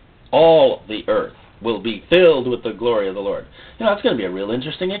earth. All the earth will be filled with the glory of the Lord. You know, it's going to be a real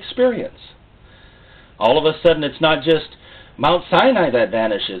interesting experience. All of a sudden, it's not just Mount Sinai that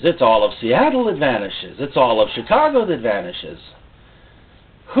vanishes. It's all of Seattle that vanishes. It's all of Chicago that vanishes.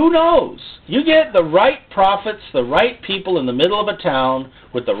 Who knows? You get the right prophets, the right people in the middle of a town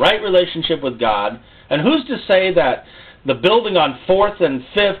with the right relationship with God, and who's to say that the building on 4th and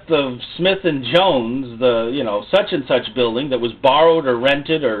 5th of Smith and Jones, the, such and such building that was borrowed or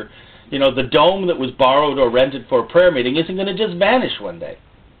rented, or, the dome that was borrowed or rented for a prayer meeting isn't going to just vanish one day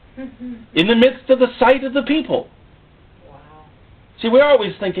in the midst of the sight of the people. Wow. See, we're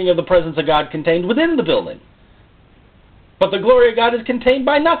always thinking of the presence of God contained within the building. But the glory of God is contained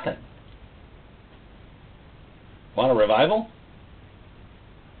by nothing. Want a revival?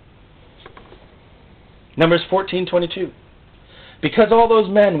 Numbers 14:22. Because all those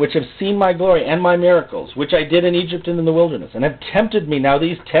men which have seen my glory and my miracles, which I did in Egypt and in the wilderness, and have tempted me now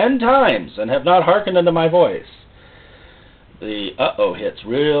these 10 times, and have not hearkened unto my voice. The uh-oh hits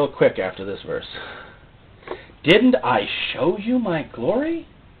real quick after this verse. Didn't I show you my glory?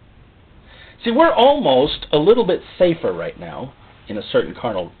 See, we're almost a little bit safer right now, in a certain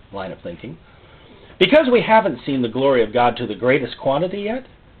carnal line of thinking, because we haven't seen the glory of God to the greatest quantity yet.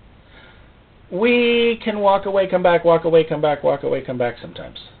 We can walk away, come back, walk away, come back, walk away, come back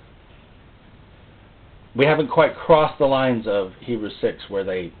sometimes. We haven't quite crossed the lines of Hebrews 6 where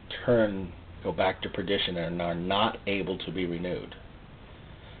they go back to perdition and are not able to be renewed,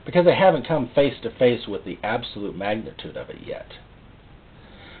 because they haven't come face to face with the absolute magnitude of it yet.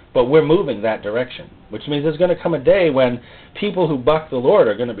 But we're moving that direction, which means there's going to come a day when people who buck the Lord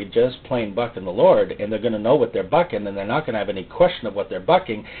are going to be just plain bucking the Lord, and they're going to know what they're bucking, and they're not going to have any question of what they're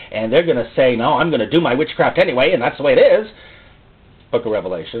bucking, and they're going to say, no, I'm going to do my witchcraft anyway, and that's the way it is. Book of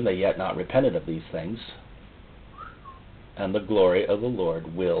Revelation, they yet not repented of these things, and the glory of the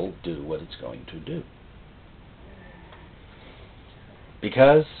Lord will do what it's going to do.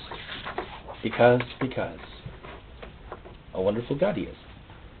 Because, a wonderful God he is.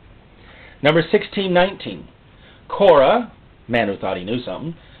 Number 16:19. Korah, man who thought he knew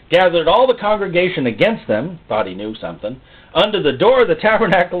something, gathered all the congregation against them, thought he knew something, unto the door of the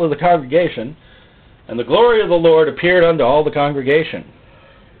tabernacle of the congregation, and the glory of the Lord appeared unto all the congregation.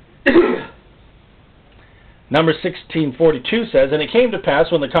 Number 16:42 says, And it came to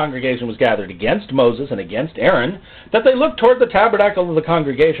pass when the congregation was gathered against Moses and against Aaron, that they looked toward the tabernacle of the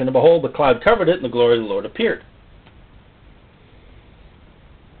congregation, and behold, the cloud covered it, and the glory of the Lord appeared.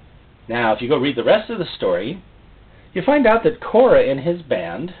 Now, if you go read the rest of the story, you find out that Korah and his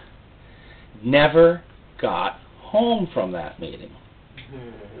band never got home from that meeting.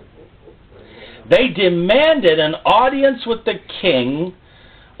 They demanded an audience with the king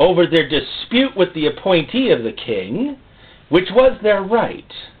over their dispute with the appointee of the king, which was their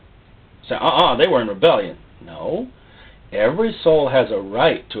right. So, they were in rebellion. No. Every soul has a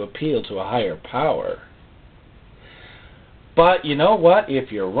right to appeal to a higher power. But you know what?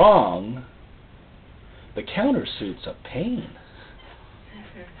 If you're wrong, the countersuit's a pain.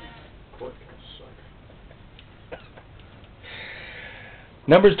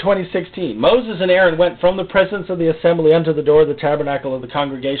 Numbers 20:16. Moses and Aaron went from the presence of the assembly unto the door of the tabernacle of the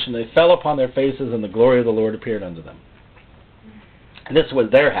congregation. They fell upon their faces, and the glory of the Lord appeared unto them. And this was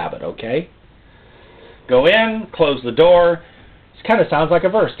their habit, okay? Go in, close the door. It kind of sounds like a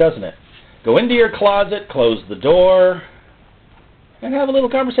verse, doesn't it? Go into your closet, close the door, and have a little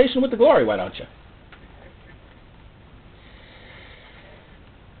conversation with the glory, why don't you?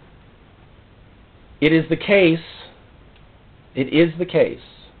 It is the case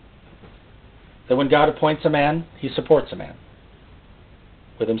that when God appoints a man, he supports a man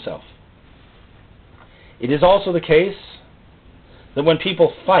with himself. It is also the case that when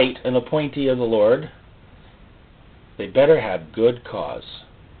people fight an appointee of the Lord, they better have good cause,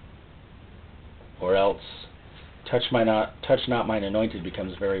 or else touch not mine anointed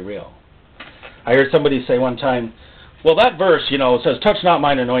becomes very real. I heard somebody say one time, well, that verse, it says, touch not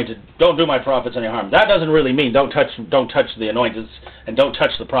mine anointed, don't do my prophets any harm. That doesn't really mean don't touch the anointed and don't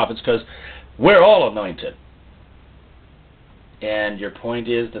touch the prophets, because we're all anointed. And your point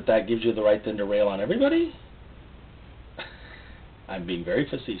is that gives you the right then to rail on everybody? I'm being very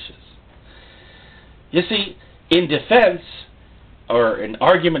facetious. You see, in defense or an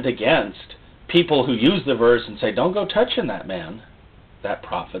argument against people who use the verse and say, don't go touching that man, that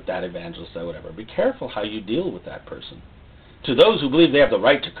prophet, that evangelist, that whatever. Be careful how you deal with that person. To those who believe they have the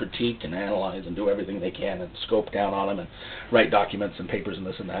right to critique and analyze and do everything they can and scope down on them and write documents and papers and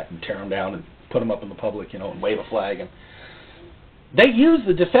this and that and tear them down and put them up in the public, and wave a flag. And they use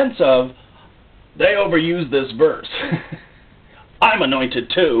the defense of, they overuse this verse. I'm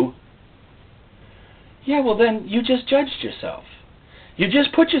anointed too. Yeah, well then you just judged yourself. You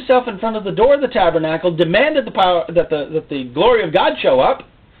just put yourself in front of the door of the tabernacle, demanded the power that the glory of God show up,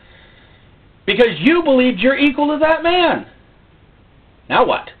 because you believed you're equal to that man. Now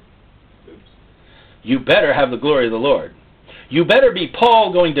what? You better have the glory of the Lord. You better be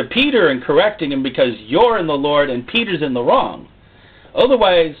Paul going to Peter and correcting him because you're in the Lord and Peter's in the wrong.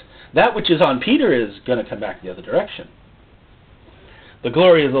 Otherwise, that which is on Peter is going to come back the other direction. The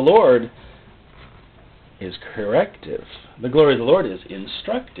glory of the Lord is corrective. The glory of the Lord is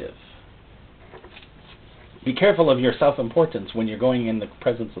instructive. Be careful of your self-importance when you're going in the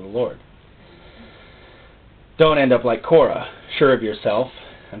presence of the Lord. Don't end up like Korah, sure of yourself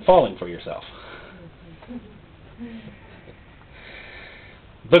and falling for yourself.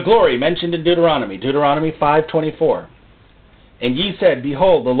 The glory mentioned in Deuteronomy 5:24. And ye said,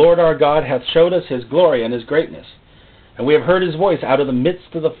 Behold, the Lord our God hath showed us his glory and his greatness, and we have heard his voice out of the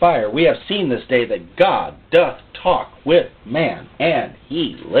midst of the fire. We have seen this day that God doth talk with man, and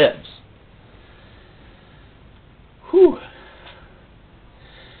he lives. Whew.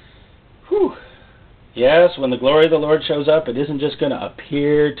 Whew. Yes, when the glory of the Lord shows up, it isn't just going to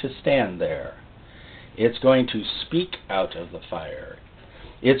appear to stand there. It's going to speak out of the fire.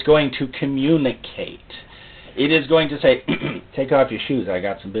 It's going to communicate. It is going to say, take off your shoes, I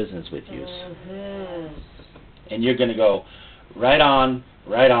got some business with you. Mm-hmm. And you're going to go, right on,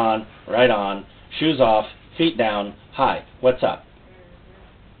 right on, right on, shoes off, feet down, hi, what's up?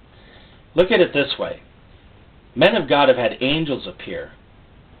 Look at it this way. Men of God have had angels appear,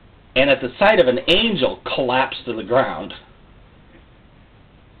 and at the sight of an angel collapse to the ground.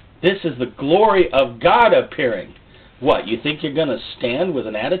 This is the glory of God appearing. What, you think you're going to stand with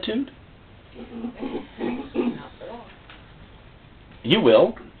an attitude? You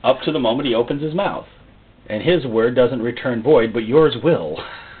will, up to the moment he opens his mouth. And his word doesn't return void, but yours will.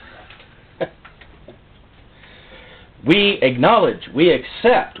 We acknowledge, we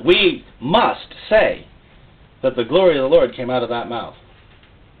accept, we must say that the glory of the Lord came out of that mouth.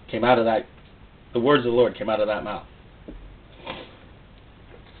 Came out of that, the words of the Lord came out of that mouth.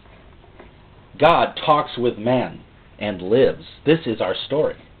 God talks with man and lives. This is our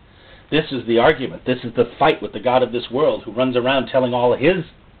story. This is the argument. This is the fight with the God of this world who runs around telling all of his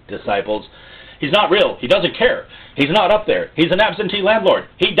disciples, he's not real. He doesn't care. He's not up there. He's an absentee landlord.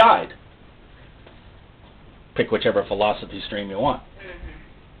 He died. Pick whichever philosophy stream you want.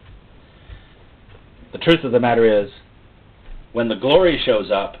 The truth of the matter is, when the glory shows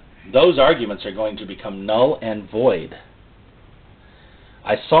up, those arguments are going to become null and void.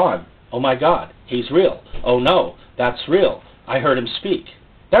 I saw him. Oh my God, he's real. Oh no, that's real. I heard him speak.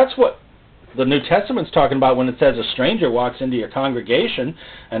 That's what the New Testament's talking about when it says a stranger walks into your congregation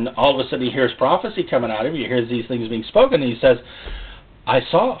and all of a sudden he hears prophecy coming out of you, he hears these things being spoken, and he says, I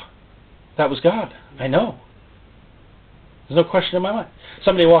saw. That was God. I know. There's no question in my mind.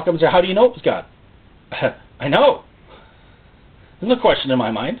 Somebody walk up and say, how do you know it was God? I know. There's no question in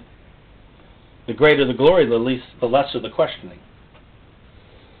my mind. The greater the glory, the lesser the questioning.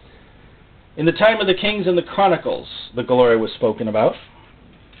 In the time of the kings and the chronicles, the glory was spoken about.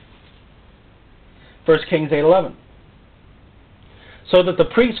 1 Kings 8:11. So that the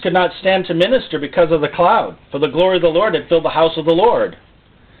priests could not stand to minister because of the cloud, for the glory of the Lord had filled the house of the Lord.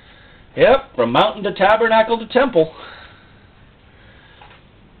 Yep, from mountain to tabernacle to temple.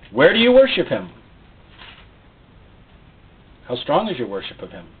 Where do you worship him? How strong is your worship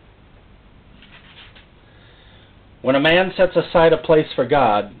of him? When a man sets aside a place for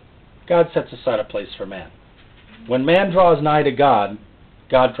God, God sets aside a place for man. When man draws nigh to God,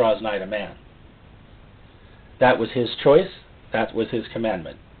 God draws nigh to man. That was his choice. That was his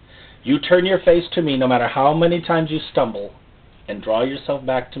commandment. You turn your face to me no matter how many times you stumble, and draw yourself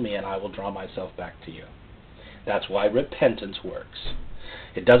back to me, and I will draw myself back to you. That's why repentance works.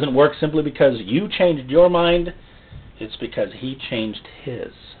 It doesn't work simply because you changed your mind. It's because he changed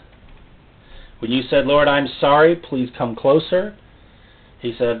his. When you said, Lord, I'm sorry, please come closer,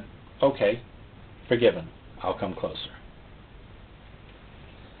 he said, okay, forgiven. I'll come closer.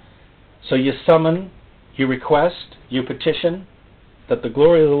 So you summon, you request, you petition that the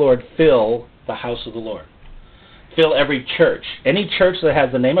glory of the Lord fill the house of the Lord. Fill every church. Any church that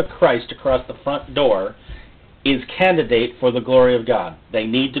has the name of Christ across the front door is candidate for the glory of God. They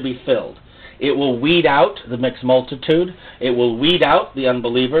need to be filled. It will weed out the mixed multitude. It will weed out the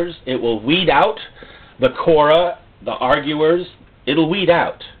unbelievers. It will weed out the Korah, the arguers. It'll weed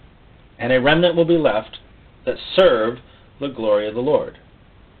out. And a remnant will be left that serve the glory of the Lord.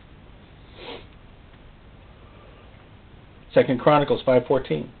 2 Chronicles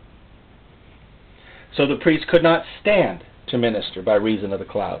 5:14. So the priest could not stand to minister by reason of the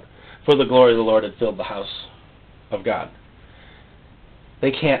cloud, for the glory of the Lord had filled the house of God.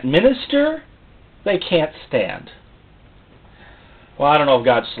 They can't minister, they can't stand. Well, I don't know if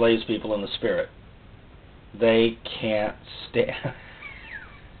God slays people in the spirit. They can't stand.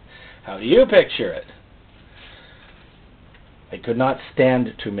 How do you picture it? They could not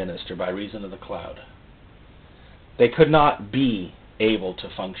stand to minister by reason of the cloud. They could not be able to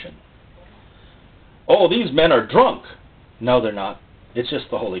function. Oh, these men are drunk. No, they're not. It's just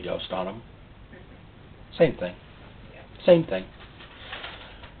the Holy Ghost on them. Same thing. Same thing.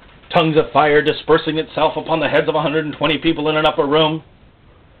 Tongues of fire dispersing itself upon the heads of 120 people in an upper room.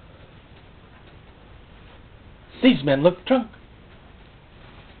 These men look drunk.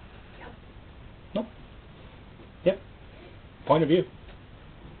 Nope. Yep. Point of view.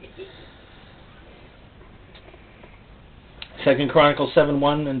 2 Chronicles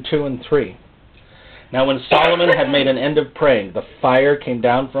 7:1 and 2 and 3. Now when Solomon had made an end of praying, the fire came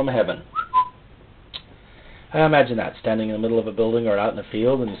down from heaven. I imagine that, standing in the middle of a building or out in a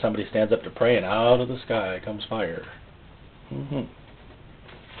field, and somebody stands up to pray, and out of the sky comes fire.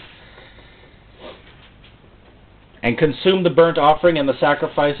 And consumed the burnt offering and the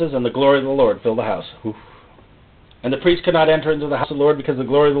sacrifices, and the glory of the Lord filled the house. Oof. And the priest could not enter into the house of the Lord, because the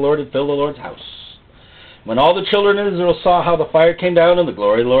glory of the Lord had filled the Lord's house. When all the children of Israel saw how the fire came down and the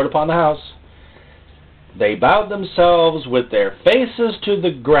glory of the Lord upon the house, they bowed themselves with their faces to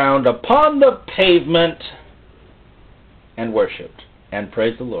the ground upon the pavement and worshipped and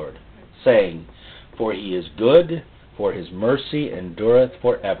praised the Lord, saying, For he is good, for his mercy endureth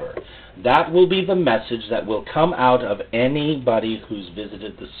forever. That will be the message that will come out of anybody who's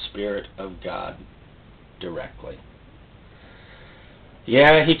visited the Spirit of God directly.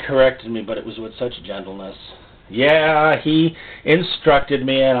 Yeah, he corrected me, but it was with such gentleness. Yeah, he instructed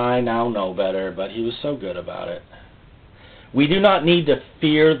me, and I now know better, but he was so good about it. We do not need to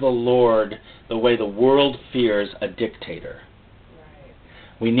fear the Lord the way the world fears a dictator. Right.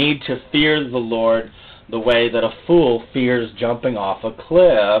 We need to fear the Lord the way that a fool fears jumping off a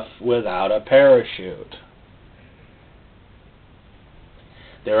cliff without a parachute.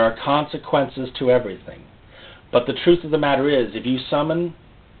 There are consequences to everything. But the truth of the matter is, if you summon,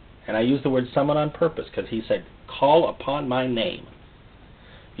 and I use the word summon on purpose because he said, call upon my name.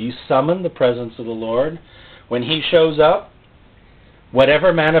 You summon the presence of the Lord. When he shows up,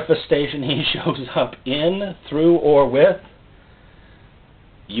 whatever manifestation he shows up in, through, or with,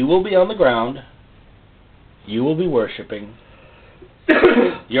 you will be on the ground. You will be worshiping.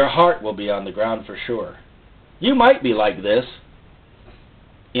 Your heart will be on the ground for sure. You might be like this,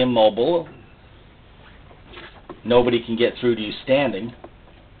 immobile. Nobody can get through to you standing,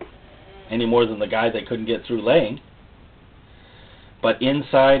 any more than the guy they couldn't get through laying. But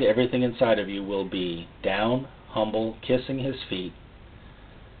inside, everything inside of you will be down, humble, kissing his feet.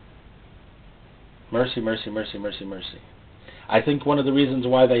 Mercy, mercy, mercy, mercy, mercy. I think one of the reasons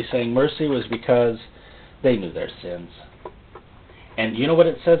why they sang mercy was because they knew their sins. And you know what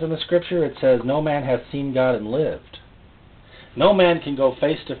it says in the scripture? It says, no man hath seen God and lived. No man can go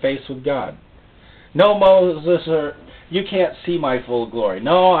face to face with God. No, Moses, or you can't see my full glory.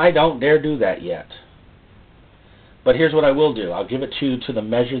 No, I don't dare do that yet. But here's what I will do. I'll give it to you to the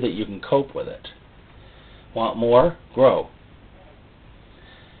measure that you can cope with it. Want more? Grow.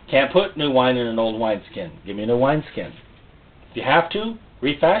 Can't put new wine in an old wineskin. Give me a new wineskin. If you have to,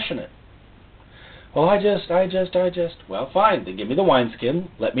 refashion it. Well, I just. Well, fine. Then give me the wineskin.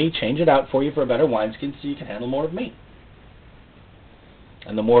 Let me change it out for you for a better wineskin so you can handle more of me.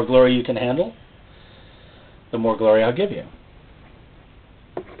 And the more glory you can handle, the more glory I'll give you.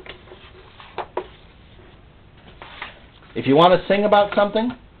 If you want to sing about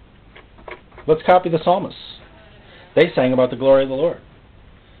something, let's copy the psalmists. They sang about the glory of the Lord.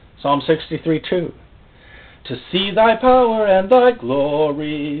 Psalm 63:2. To see thy power and thy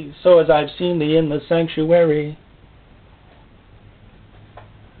glory, so as I've seen thee in the sanctuary.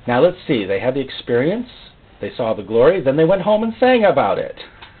 Now let's see. They had the experience. They saw the glory. Then they went home and sang about it.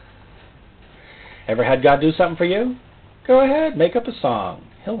 Ever had God do something for you? Go ahead. Make up a song.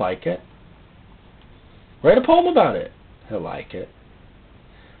 He'll like it. Write a poem about it. He'll like it.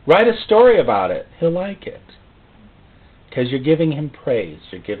 Write a story about it. He'll like it. Because you're giving him praise.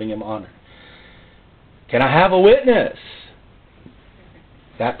 You're giving him honor. Can I have a witness?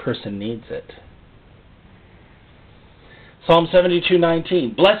 That person needs it. Psalm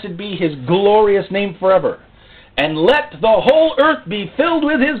 72:19. Blessed be his glorious name forever, and let the whole earth be filled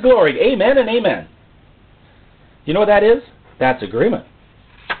with his glory. Amen and amen. You know what that is? That's agreement.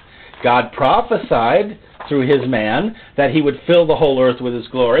 God prophesied through his man that he would fill the whole earth with his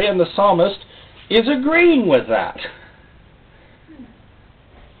glory, and the psalmist is agreeing with that.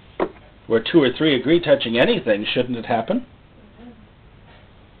 Where 2 or 3 agree touching anything, shouldn't it happen?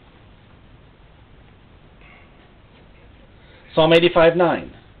 Psalm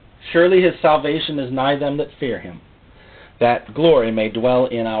 85:9. Surely his salvation is nigh them that fear him, that glory may dwell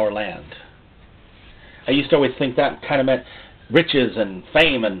in our land. I used to always think that kind of meant riches and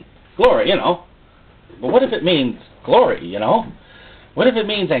fame and glory, you know. But what if it means glory, you know? What if it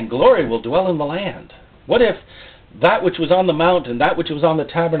means, and glory will dwell in the land? What if that which was on the mountain, that which was on the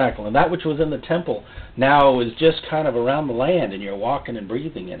tabernacle, and that which was in the temple now is just kind of around the land and you're walking and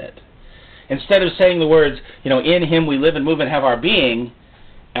breathing in it? Instead of saying the words, you know, in him we live and move and have our being,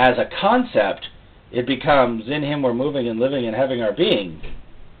 as a concept, it becomes, in him we're moving and living and having our being.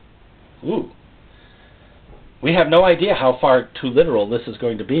 Ooh. We have no idea how far too literal this is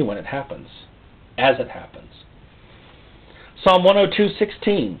going to be when it happens, as it happens. Psalm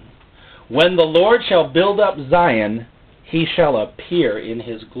 102:16. When the Lord shall build up Zion, he shall appear in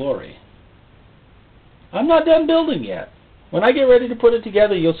his glory. I'm not done building yet. When I get ready to put it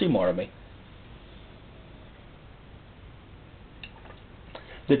together, you'll see more of me.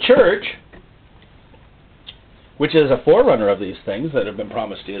 The church, which is a forerunner of these things that have been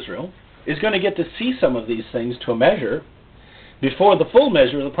promised to Israel, is going to get to see some of these things to a measure before the full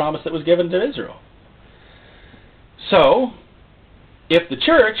measure of the promise that was given to Israel. So, if the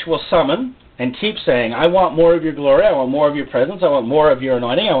church will summon and keep saying, I want more of your glory, I want more of your presence, I want more of your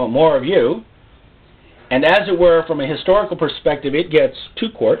anointing, I want more of you, and as it were, from a historical perspective, it gets 2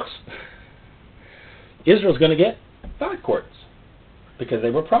 quarts, Israel's going to get 5 quarts, because they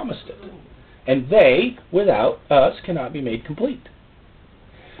were promised it. And they, without us, cannot be made complete.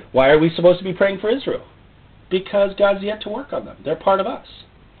 Why are we supposed to be praying for Israel? Because God's yet to work on them. They're part of us.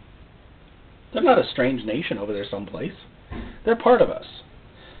 They're not a strange nation over there someplace. They're part of us.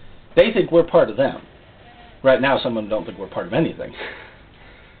 They think we're part of them. Right now, some of them don't think we're part of anything.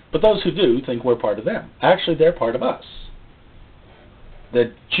 But those who do think we're part of them. Actually, they're part of us.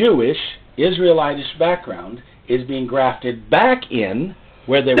 The Jewish, Israelitish background is being grafted back in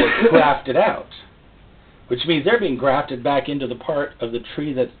where they were grafted out. Which means they're being grafted back into the part of the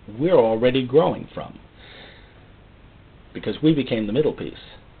tree that we're already growing from. Because we became the middle piece.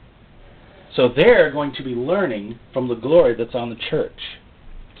 So they're going to be learning from the glory that's on the church,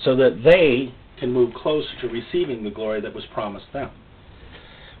 so that they can move closer to receiving the glory that was promised them.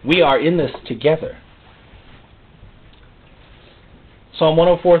 We are in this together. Psalm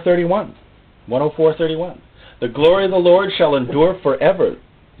 104:31. 104:31. The glory of the Lord shall endure forever.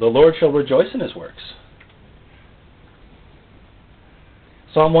 The Lord shall rejoice in his works.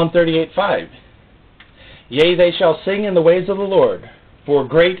 Psalm 138:5. Yea, they shall sing in the ways of the Lord, for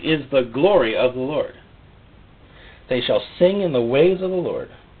great is the glory of the Lord. They shall sing in the ways of the Lord.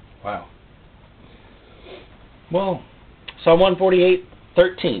 Wow. Well, Psalm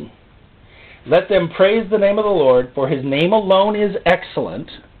 148:13. Let them praise the name of the Lord, for his name alone is excellent.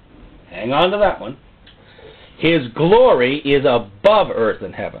 Hang on to that one. His glory is above earth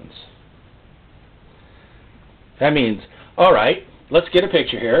and heavens. That means, all right, let's get a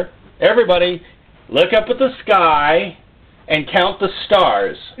picture here. Everybody, look up at the sky and count the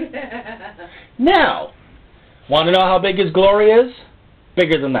stars. Now, want to know how big his glory is?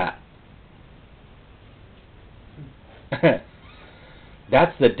 Bigger than that.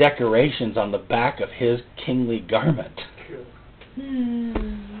 That's the decorations on the back of his kingly garment.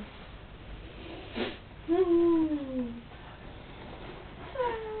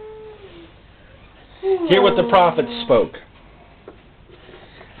 Hear what the prophets spoke.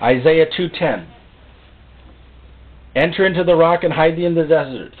 Isaiah 2:10. Enter into the rock and hide thee in the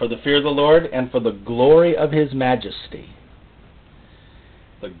desert for the fear of the Lord and for the glory of his majesty.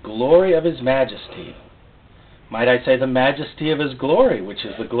 The glory of his majesty. Might I say the majesty of his glory, which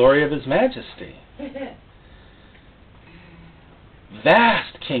is the glory of his majesty.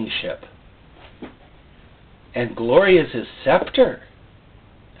 Vast kingship. And glory is his scepter.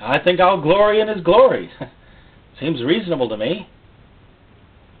 I think I'll glory in his glory. Seems reasonable to me.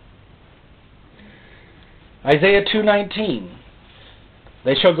 Isaiah 2:19.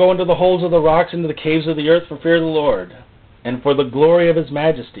 They shall go into the holes of the rocks, into the caves of the earth for fear of the Lord, and for the glory of his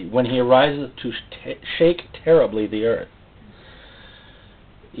majesty, when he arises to shake terribly the earth.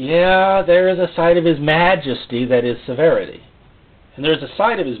 Yeah, there is a side of His majesty that is severity. And there is a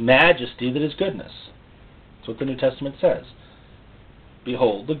side of His majesty that is goodness. That's what the New Testament says.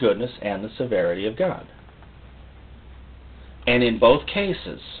 Behold the goodness and the severity of God. And in both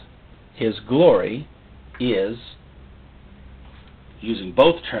cases, His glory is, using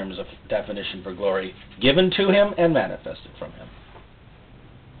both terms of definition for glory, given to Him and manifested from Him.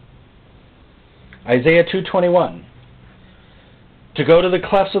 Isaiah 2:21. To go to the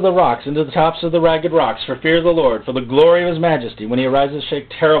clefts of the rocks, into the tops of the ragged rocks, for fear of the Lord, for the glory of His majesty, when He arises, shake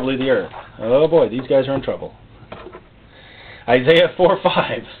terribly the earth. Oh boy, these guys are in trouble. Isaiah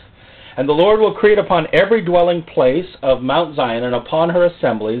 4:5. And the Lord will create upon every dwelling place of Mount Zion, and upon her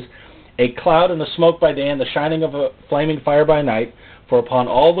assemblies, a cloud and a smoke by day, and the shining of a flaming fire by night, for upon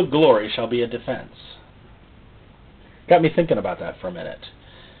all the glory shall be a defense. Got me thinking about that for a minute.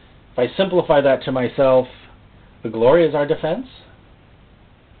 If I simplify that to myself, the glory is our defense.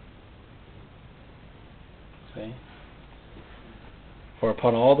 See? For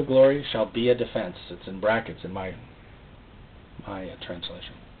upon all the glory shall be a defense. It's in brackets in my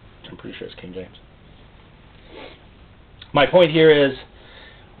translation, which I'm pretty sure is King James. My point here is,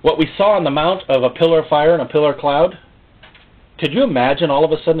 what we saw on the mount of a pillar of fire and a pillar of cloud, could you imagine all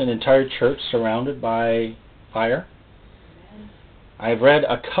of a sudden an entire church surrounded by fire? I've read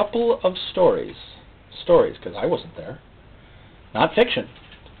a couple of stories, because I wasn't there, not fiction,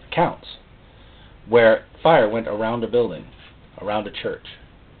 accounts, where fire went around a building, around a church,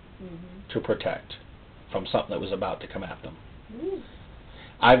 to protect from something that was about to come at them.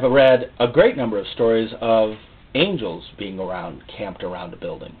 I've read a great number of stories of angels being camped around a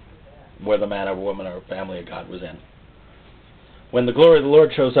building where the man or woman or family of God was in. When the glory of the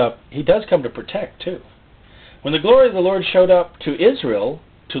Lord shows up, He does come to protect too. When the glory of the Lord showed up to Israel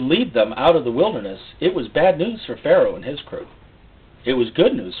to lead them out of the wilderness, it was bad news for Pharaoh and his crew. It was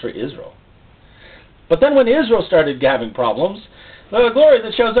good news for Israel. But then when Israel started having problems, the glory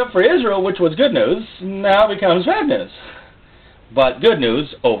that shows up for Israel, which was good news, now becomes bad news. But good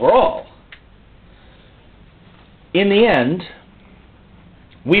news overall. In the end,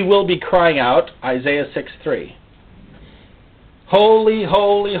 we will be crying out, Isaiah 6:3. Holy,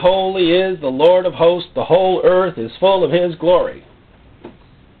 holy, holy is the Lord of hosts. The whole earth is full of His glory.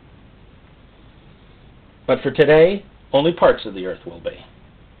 But for today, only parts of the earth will be.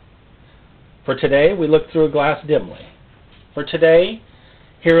 For today, we look through a glass dimly. For today,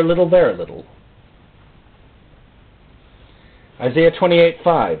 here a little, there a little. Isaiah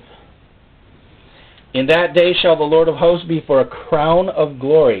 28:5. In that day shall the Lord of hosts be for a crown of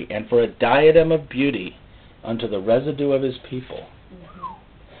glory and for a diadem of beauty unto the residue of His people.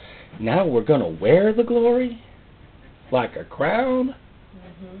 Now we're going to wear the glory like a crown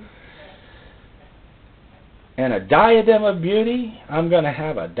and a diadem of beauty. I'm going to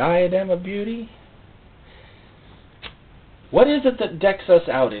have a diadem of beauty. What is it that decks us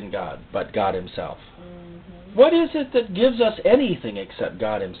out in God but God Himself? What is it that gives us anything except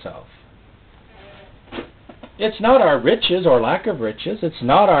God Himself? It's not our riches or lack of riches. It's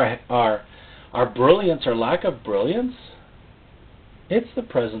not our brilliance or lack of brilliance. It's the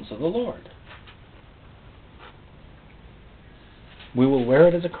presence of the Lord. We will wear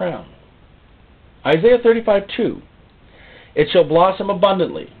it as a crown. Isaiah 35:2. It shall blossom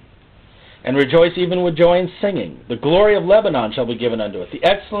abundantly, and rejoice even with joy and singing. The glory of Lebanon shall be given unto it, the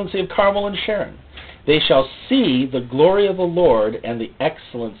excellency of Carmel and Sharon. They shall see the glory of the Lord and the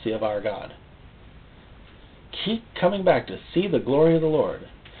excellency of our God. Keep coming back to see the glory of the Lord.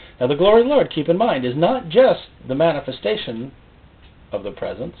 Now the glory of the Lord, keep in mind, is not just the manifestation of the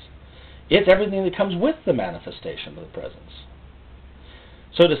presence. It's everything that comes with the manifestation of the presence.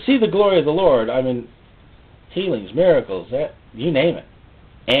 So to see the glory of the Lord, I mean, healings, miracles, you name it.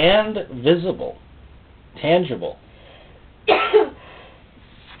 And visible, tangible.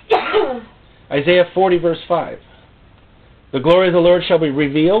 Isaiah 40 verse 5. The glory of the Lord shall be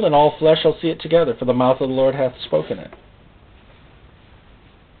revealed, and all flesh shall see it together, for the mouth of the Lord hath spoken it.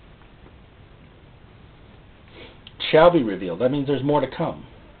 Shall be revealed. That means there's more to come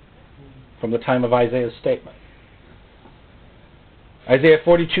from the time of Isaiah's statement. Isaiah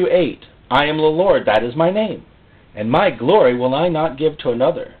 42:8. I am the Lord, that is my name, and my glory will I not give to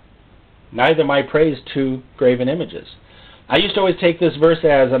another, neither my praise to graven images. I used to always take this verse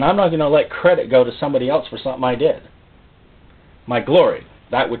as, and I'm not going to let credit go to somebody else for something I did. My glory,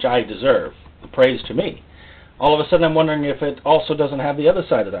 that which I deserve, the praise to me. All of a sudden I'm wondering if it also doesn't have the other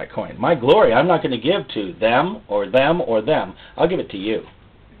side of that coin. My glory, I'm not going to give to them or them or them. I'll give it to you.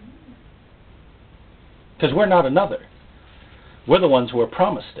 Because we're not another. We're the ones who are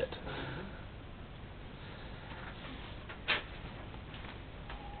promised it.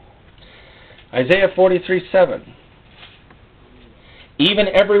 Isaiah 43:7. Even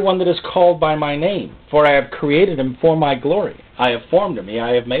everyone that is called by my name, for I have created him for my glory. I have formed him,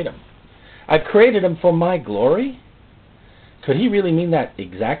 I have made him. I've created him for my glory? Could he really mean that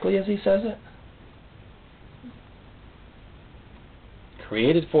exactly as he says it?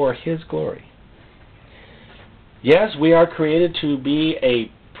 Created for his glory. Yes, we are created to be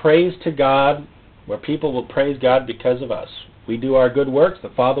a praise to God, where people will praise God because of us. We do our good works, the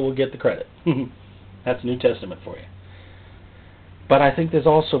Father will get the credit. That's New Testament for you. But I think there's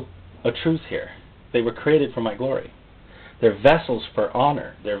also a truth here. They were created for my glory. They're vessels for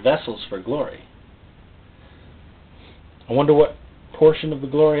honor. They're vessels for glory. I wonder what portion of the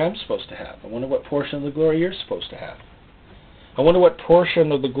glory I'm supposed to have. I wonder what portion of the glory you're supposed to have. I wonder what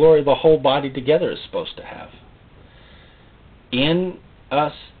portion of the glory the whole body together is supposed to have. In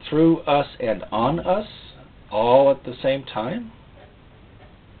us, through us, and on us, all at the same time?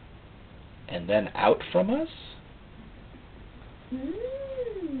 And then out from us?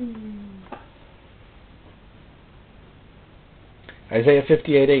 Isaiah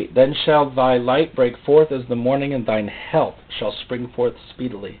 58:8. Then shall thy light break forth as the morning, and thine health shall spring forth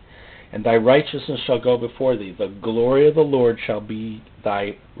speedily, and thy righteousness shall go before thee. The glory of the Lord shall be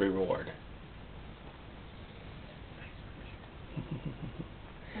thy reward.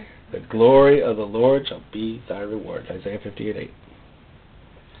 The glory of the Lord shall be thy reward. Isaiah 58:8.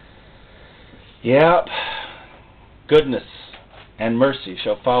 Yep. Goodness and mercy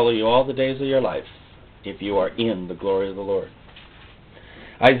shall follow you all the days of your life if you are in the glory of the Lord.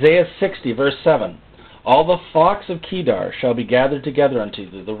 Isaiah 60:7. All the flocks of Kedar shall be gathered together unto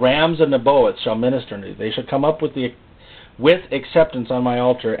thee. The rams of Nebaioth shall minister unto thee. They shall come up with acceptance on my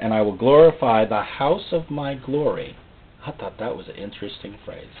altar, and I will glorify the house of my glory. I thought that was an interesting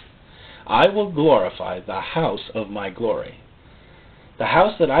phrase. I will glorify the house of my glory. The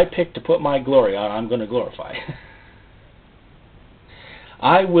house that I picked to put my glory on, I'm going to glorify.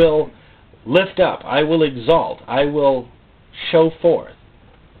 I will lift up, I will exalt, I will show forth.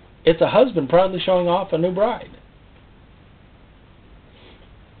 It's a husband proudly showing off a new bride.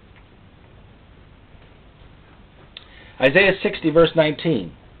 Isaiah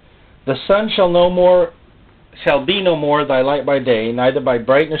 60:19. The sun shall be no more thy light by day, neither by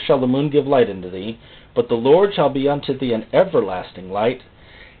brightness shall the moon give light unto thee, but the Lord shall be unto thee an everlasting light,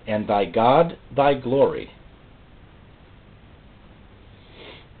 and thy God thy glory.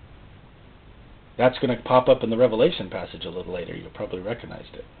 That's going to pop up in the Revelation passage a little later. You'll probably recognize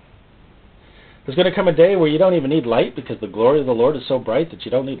it. There's going to come a day where you don't even need light because the glory of the Lord is so bright that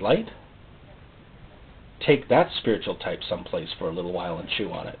you don't need light. Take that spiritual type someplace for a little while and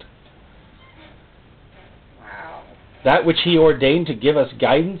chew on it. Wow. That which he ordained to give us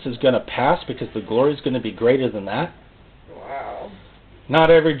guidance is going to pass because the glory is going to be greater than that. Wow. Not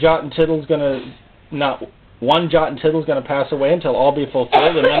every jot and tittle is going to, not one jot and tittle is going to pass away until all be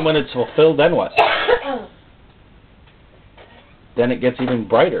fulfilled, and then when it's fulfilled, then what? Then it gets even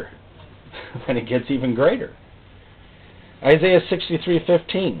brighter. Then it gets even greater. Isaiah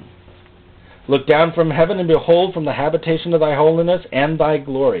 63:15. Look down from heaven and behold from the habitation of thy holiness and thy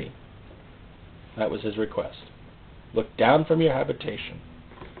glory. That was his request. Look down from your habitation,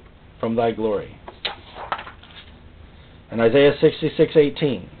 from thy glory. And Isaiah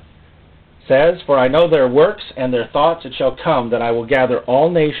 66:18 says, For I know their works and their thoughts it shall come, that I will gather all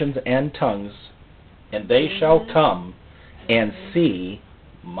nations and tongues, and they shall come and see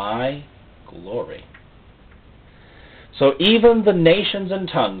my glory. So even the nations and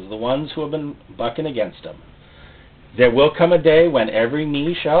tongues, the ones who have been bucking against him, there will come a day when every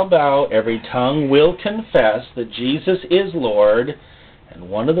knee shall bow, every tongue will confess that Jesus is Lord, and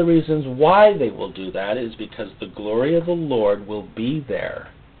one of the reasons why they will do that is because the glory of the Lord will be there.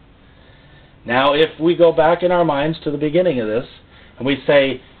 Now, if we go back in our minds to the beginning of this, and we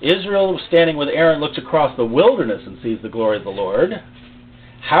say, Israel standing with Aaron looks across the wilderness and sees the glory of the Lord,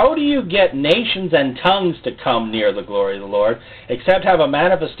 how do you get nations and tongues to come near the glory of the Lord, except have a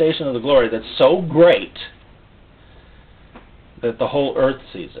manifestation of the glory that's so great that the whole earth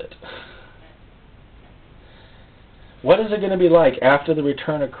sees it? What is it going to be like after the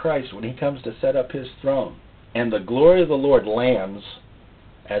return of Christ when he comes to set up his throne and the glory of the Lord lands,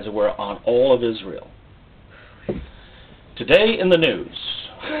 as it were, on all of Israel? Today in the news,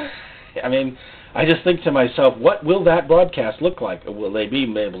 I mean, I just think to myself, what will that broadcast look like? Will they be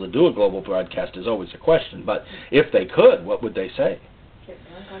able to do a global broadcast is always a question, but if they could, what would they say?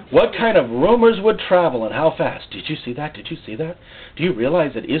 What kind of rumors would travel and how fast? Did you see that? Did you see that? Do you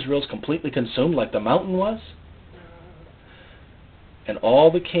realize that Israel's completely consumed like the mountain was? And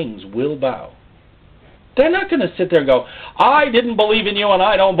all the kings will bow. They're not going to sit there and go, I didn't believe in you and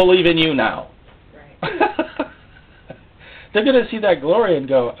I don't believe in you now. They're going to see that glory and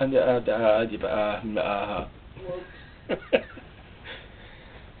go,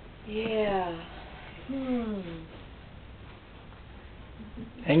 Yeah.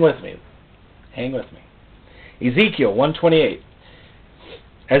 Hang with me. Hang with me. Ezekiel 1:28.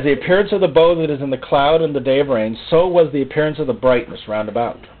 As the appearance of the bow that is in the cloud in the day of rain, so was the appearance of the brightness round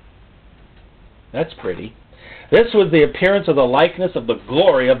about. That's pretty. This was the appearance of the likeness of the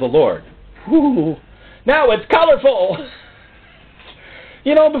glory of the Lord. Whew. Now it's colorful.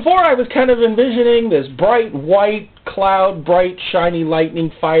 You know, before I was kind of envisioning this bright white cloud, bright shiny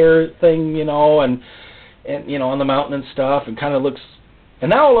lightning fire thing, you know, and you know, on the mountain and stuff, and kind of looks, and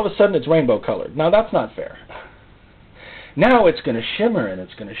now all of a sudden it's rainbow colored. Now that's not fair. Now it's going to shimmer and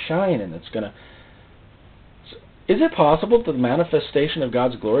it's going to shine and it's going to... Is it possible that the manifestation of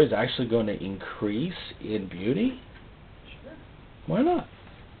God's glory is actually going to increase in beauty? Sure. Why not?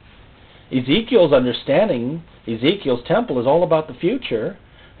 Ezekiel's understanding, Ezekiel's temple is all about the future,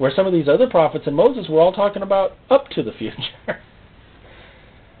 where some of these other prophets and Moses were all talking about up to the future.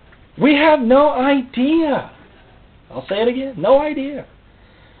 We have no idea. I'll say it again, no idea.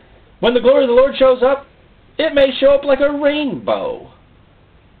 When the glory of the Lord shows up, it may show up like a rainbow.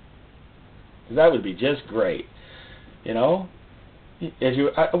 That would be just great. You know?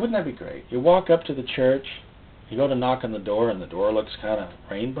 Wouldn't that be great? You walk up to the church, you go to knock on the door, and the door looks kind of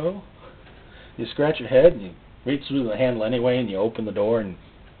rainbow. You scratch your head, and you reach through the handle anyway, and you open the door and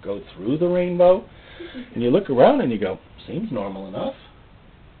go through the rainbow. And you look around and you go, seems normal enough.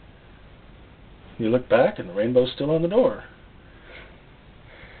 You look back, and the rainbow's still on the door.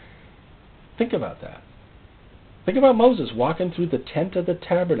 Think about that. Think about Moses walking through the tent of the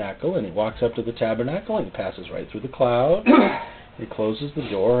tabernacle, and he walks up to the tabernacle, and he passes right through the cloud. He closes the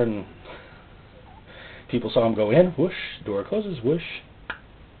door, and people saw him go in, whoosh, door closes, whoosh.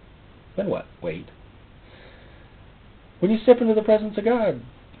 Then what? Wait. When you step into the presence of God,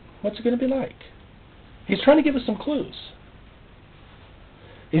 what's it going to be like? He's trying to give us some clues.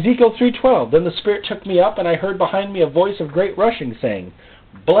 Ezekiel 3:12, then the Spirit took me up, and I heard behind me a voice of great rushing, saying,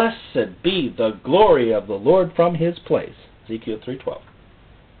 Blessed be the glory of the Lord from his place. Ezekiel 3:12.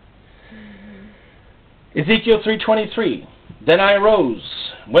 Ezekiel 3:23. Then I arose,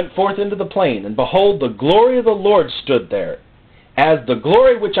 went forth into the plain, and behold, the glory of the Lord stood there, as the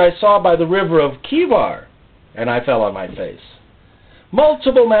glory which I saw by the river of Kivar, and I fell on my face.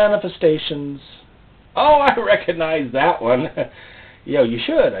 Multiple manifestations. Oh, I recognize that one. You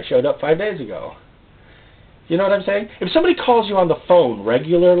should. I showed up 5 days ago. You know what I'm saying? If somebody calls you on the phone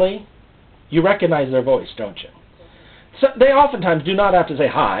regularly, you recognize their voice, don't you? So they oftentimes do not have to say,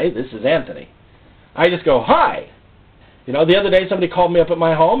 hi, this is Anthony. I just go, hi. You know, the other day somebody called me up at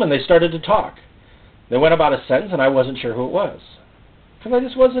my home and they started to talk. They went about a sentence and I wasn't sure who it was, because I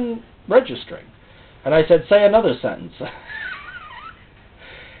just wasn't registering. And I said, say another sentence.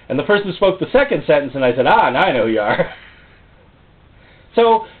 And the person spoke the second sentence and I said, now I know who you are.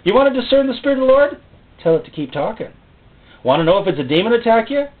 So, you want to discern the Spirit of the Lord? Tell it to keep talking. Want to know if it's a demon attack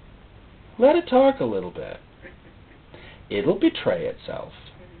you? Let it talk a little bit. It'll betray itself.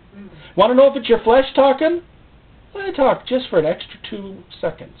 Want to know if it's your flesh talking? Let it talk just for an extra 2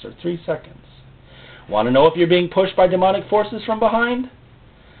 seconds or 3 seconds. Want to know if you're being pushed by demonic forces from behind?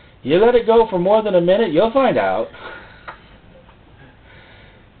 You let it go for more than a minute, you'll find out.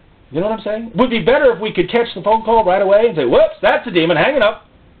 You know what I'm saying? It would be better if we could catch the phone call right away and say, whoops, that's a demon, hang it up.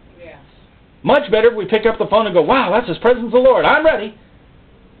 Yeah. Much better if we pick up the phone and go, wow, that's his presence of the Lord, I'm ready.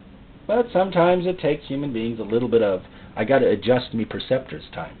 But sometimes it takes human beings a little bit of, I got to adjust me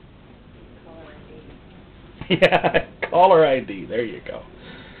perceptors time. Caller ID. Yeah, caller ID, there you go.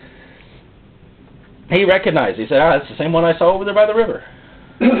 He recognized, he said, that's the same one I saw over there by the river.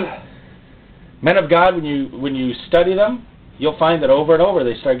 Men of God, when you study them, you'll find that over and over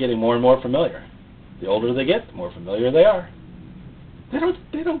they start getting more and more familiar. The older they get, the more familiar they are.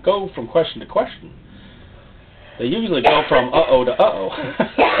 They don't go from question to question. They usually go from uh-oh to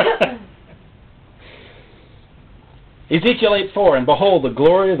uh-oh. Ezekiel 8:4, and behold, the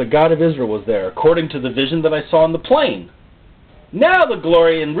glory of the God of Israel was there, according to the vision that I saw in the plain. Now the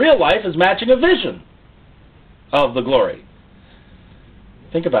glory in real life is matching a vision of the glory.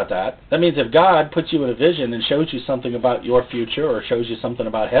 Think about that. That means if God puts you in a vision and shows you something about your future or shows you something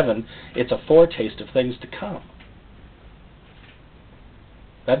about heaven, it's a foretaste of things to come.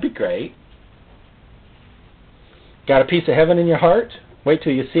 That'd be great. Got a piece of heaven in your heart? Wait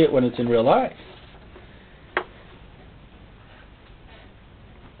till you see it when it's in real life.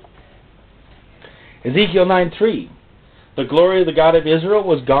 Ezekiel 9:3. The glory of the God of Israel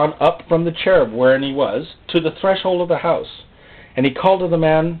was gone up from the cherub wherein he was to the threshold of the house. And he called to the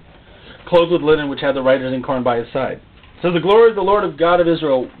man clothed with linen which had the writer's inkhorn by his side. So the glory of the Lord of God of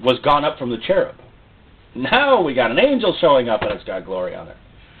Israel was gone up from the cherub. Now we got an angel showing up and it's got glory on it.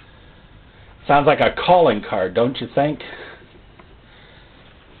 Sounds like a calling card, don't you think?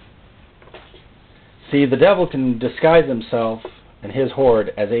 See, the devil can disguise himself and his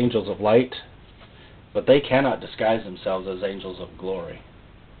horde as angels of light, but they cannot disguise themselves as angels of glory.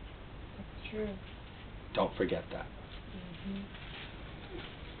 That's true. Don't forget that.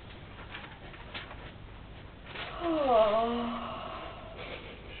 Oh.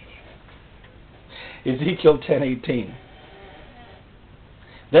 Ezekiel 10:18.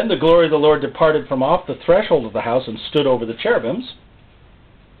 Then the glory of the Lord departed from off the threshold of the house and stood over the cherubims.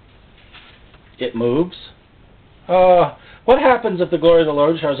 It moves. What happens if the glory of the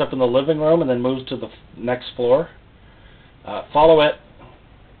Lord shows up in the living room and then moves to the next floor? Follow it.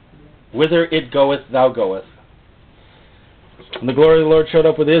 Whither it goeth, thou goeth. When the glory of the Lord showed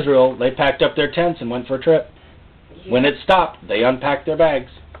up with Israel, they packed up their tents and went for a trip. Yeah. When it stopped, they unpacked their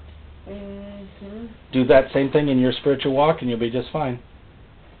bags. Mm-hmm. Do that same thing in your spiritual walk and you'll be just fine.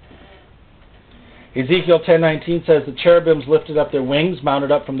 Ezekiel 10:19 says, the cherubims lifted up their wings,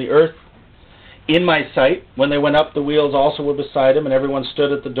 mounted up from the earth in my sight. When they went up, the wheels also were beside him, and everyone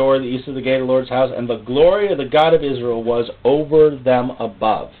stood at the door of the east of the gate of the Lord's house, and the glory of the God of Israel was over them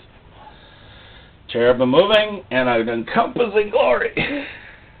above. Cherubim moving, and an encompassing glory.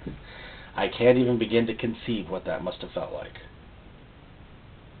 I can't even begin to conceive what that must have felt like.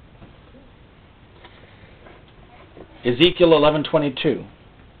 Ezekiel 11:22.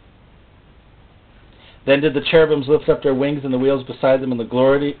 Then did the cherubims lift up their wings and the wheels beside them, and the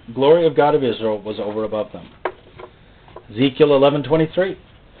glory of God of Israel was over above them. Ezekiel 11:23.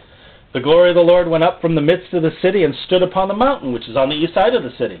 The glory of the Lord went up from the midst of the city and stood upon the mountain, which is on the east side of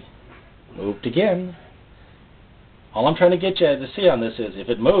the city. Moved again. All I'm trying to get you to see on this is, if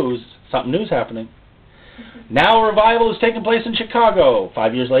it moves, something new's happening. Now a revival is taking place in Chicago.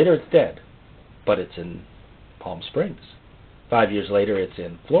 5 years later, it's dead. But it's in Palm Springs. 5 years later, it's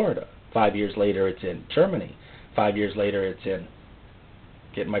in Florida. 5 years later, it's in Germany. 5 years later, it's in...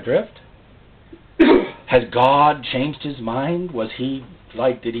 Getting my drift? Has God changed his mind? Was he,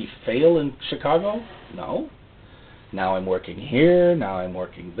 did he fail in Chicago? No. Now I'm working here, now I'm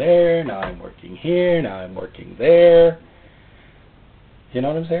working there, now I'm working here, now I'm working there. You know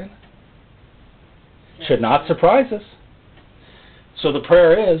what I'm saying? Should not surprise us. So the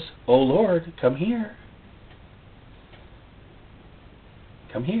prayer is, oh Lord, come here.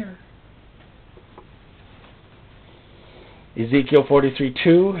 Come here. Ezekiel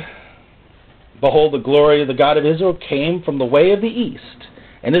 43:2. Behold, the glory of the God of Israel came from the way of the east,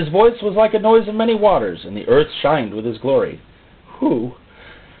 and his voice was like a noise of many waters, and the earth shined with his glory. Who?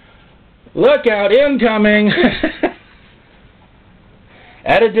 Look out, incoming!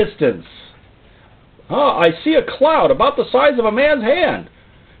 At a distance. Oh, I see a cloud about the size of a man's hand.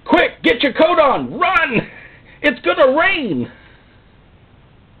 Quick, get your coat on, run! It's going to rain!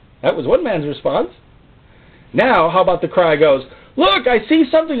 That was one man's response. Now, how about the cry goes, look, I see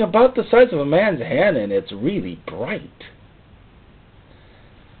something about the size of a man's hand, and it's really bright.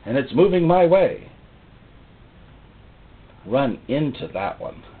 And it's moving my way. Run into that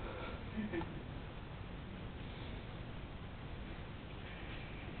one.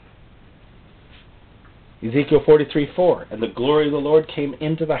 Ezekiel 43:4. And the glory of the Lord came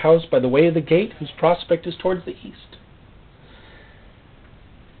into the house by the way of the gate, whose prospect is towards the east.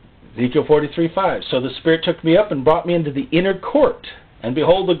 Ezekiel 43:5. So the Spirit took me up and brought me into the inner court, and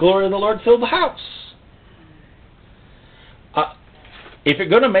behold, the glory of the Lord filled the house. If you're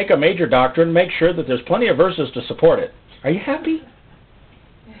going to make a major doctrine, make sure that there's plenty of verses to support it. Are you happy?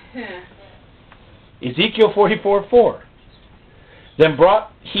 Ezekiel 44:4. Then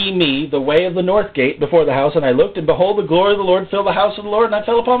brought he me the way of the north gate before the house, and I looked, and behold, the glory of the Lord filled the house of the Lord, and I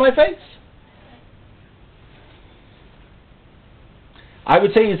fell upon my face. I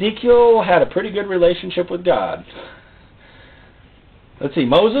would say Ezekiel had a pretty good relationship with God. Let's see,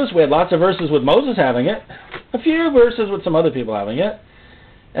 Moses, we had lots of verses with Moses having it, a few verses with some other people having it,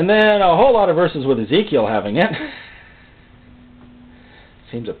 and then a whole lot of verses with Ezekiel having it.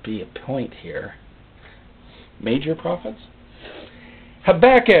 Seems to be a point here. Major prophets?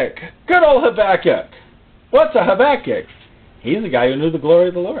 Habakkuk. Good old Habakkuk. What's a Habakkuk? He's the guy who knew the glory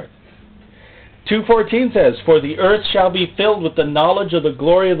of the Lord. 2:14 says, for the earth shall be filled with the knowledge of the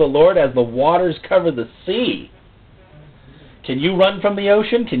glory of the Lord as the waters cover the sea. Can you run from the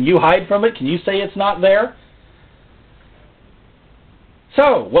ocean? Can you hide from it? Can you say it's not there?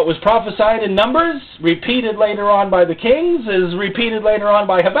 So, what was prophesied in Numbers, repeated later on by the kings, is repeated later on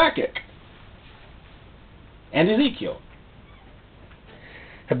by Habakkuk and Ezekiel.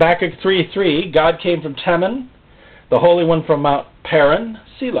 Habakkuk 3:3, God came from Teman, the Holy One from Mount Paran,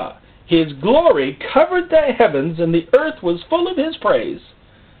 Selah. His glory covered the heavens, and the earth was full of his praise.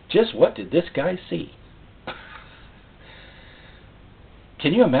 Just what did this guy see?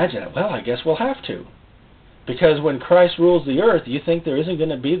 Can you imagine it? Well, I guess we'll have to. Because when Christ rules the earth, you think there isn't going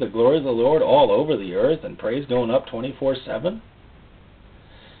to be the glory of the Lord all over the earth and praise going up 24/7?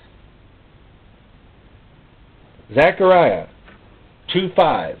 Zechariah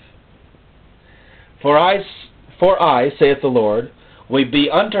 2:5. For I, saith the Lord, will be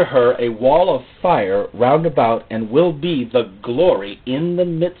unto her a wall of fire round about, and will be the glory in the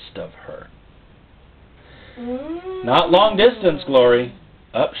midst of her. Not long distance glory,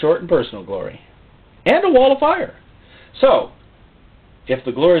 up short and personal glory. And a wall of fire. So, if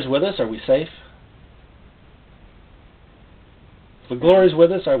the glory is with us, are we safe? If the glory is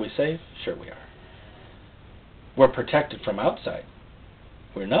with us, are we safe? Sure we are. We're protected from outside.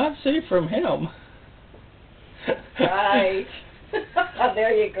 We're not safe from him. Right.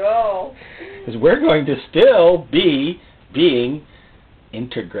 There you go. Because we're going to still be being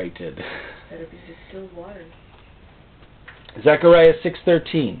integrated. Better be distilled water. Zechariah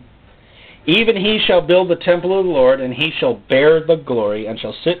 6:13. Even he shall build the temple of the Lord, and he shall bear the glory, and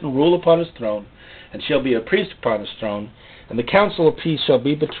shall sit and rule upon his throne, and shall be a priest upon his throne, and the counsel of peace shall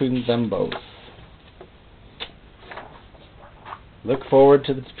be between them both. Look forward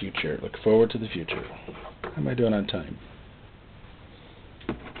to the future. Look forward to the future. How am I doing on time?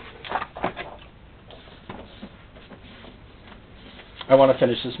 I want to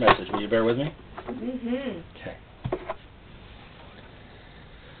finish this message. Will you bear with me? Mm-hmm. Okay.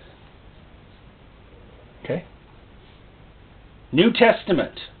 Okay. New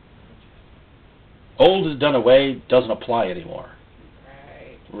Testament. Old is done away, doesn't apply anymore.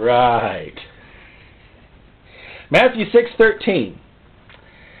 Right. Matthew 6:13.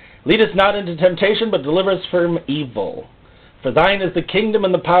 Lead us not into temptation, but deliver us from evil. For thine is the kingdom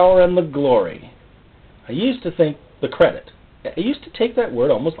and the power and the glory. I used to think the credit. I used to take that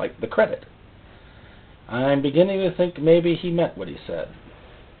word almost like the credit. I'm beginning to think maybe he meant what he said.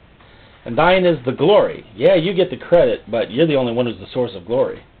 And thine is the glory. Yeah, you get the credit, but you're the only one who's the source of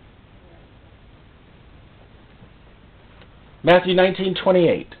glory. Matthew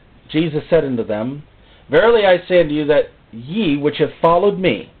 19:28. Jesus said unto them, Verily I say unto you that ye which have followed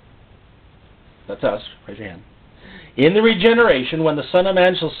me, that's us, raise your hand, in the regeneration, when the Son of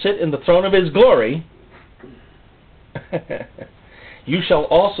Man shall sit in the throne of his glory, you shall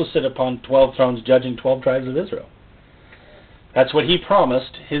also sit upon 12 thrones, judging 12 tribes of Israel. That's what he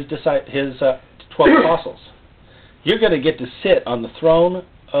promised his 12 apostles. You're going to get to sit on the throne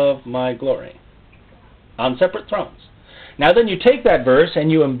of my glory, on separate thrones. Now then you take that verse and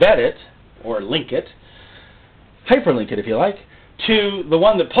you embed it, or link it, hyperlink it if you like, to the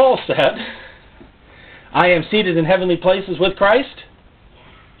one that Paul said, I am seated in heavenly places with Christ.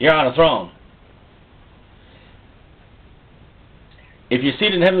 You're on a throne. If you're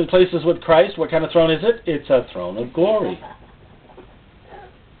seated in heavenly places with Christ, what kind of throne is it? It's a throne of glory.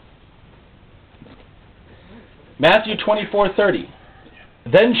 Matthew 24:30.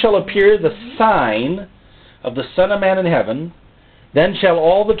 Then shall appear the sign of the Son of Man in heaven. Then shall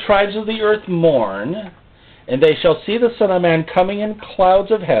all the tribes of the earth mourn, and they shall see the Son of Man coming in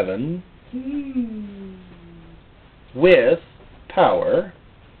clouds of heaven with power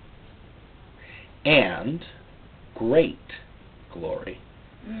and great glory.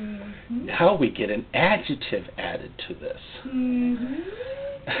 Mm-hmm. Now we get an adjective added to this. Mm-hmm.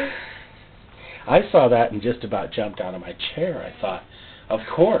 I saw that and just about jumped out of my chair. I thought, of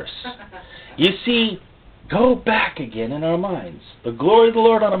course. You see, go back again in our minds. The glory of the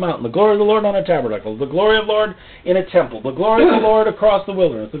Lord on a mountain, the glory of the Lord on a tabernacle, the glory of the Lord in a temple, the glory of the Lord across the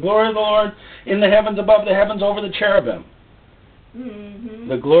wilderness, the glory of the Lord in the heavens above the heavens over the cherubim,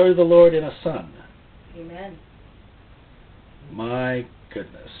 the glory of the Lord in a sun. Amen. My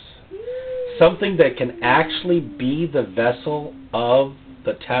goodness. Something that can actually be the vessel of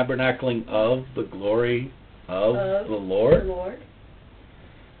the tabernacling of the glory of the Lord. The Lord.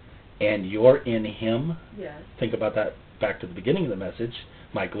 And you're in Him. Yes. Think about that back to the beginning of the message.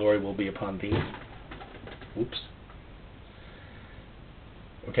 My glory will be upon thee. Oops.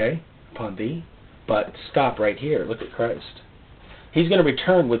 Okay? Upon thee. But stop right here. Look at Christ. He's going to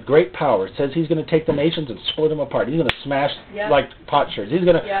return with great power. It says He's going to take the nations and split them apart. He's going to smash like potsherds. He's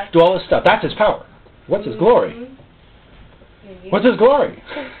going to do all this stuff. That's His power. What's His glory? What's His glory?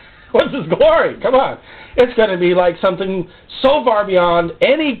 What's His glory? Come on. It's going to be like something so far beyond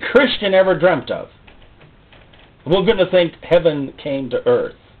any Christian ever dreamt of. We're going to think heaven came to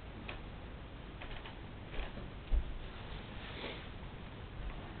earth.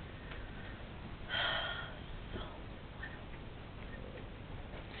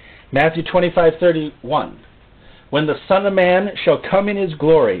 Matthew 25:31. When the Son of Man shall come in his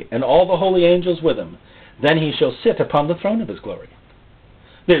glory, and all the holy angels with him, then he shall sit upon the throne of his glory.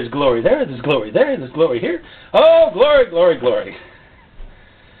 There's glory there, there's glory there, there's glory here. Oh, glory, glory, glory.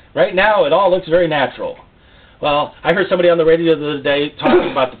 Right now, it all looks very natural. Well, I heard somebody on the radio the other day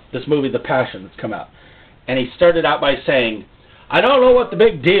talking about this movie, The Passion, that's come out. And he started out by saying, I don't know what the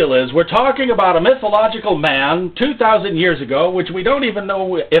big deal is. We're talking about a mythological man 2,000 years ago, which we don't even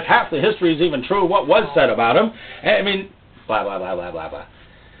know if half the history is even true, what was said about him. I mean, blah, blah, blah, blah, blah, blah.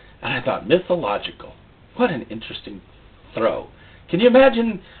 And I thought, mythological. What an interesting throw. Can you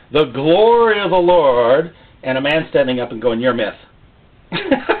imagine the glory of the Lord and a man standing up and going, you're myth?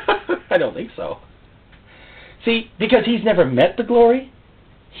 I don't think so. See, because he's never met the glory,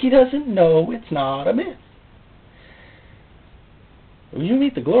 he doesn't know it's not a myth. When you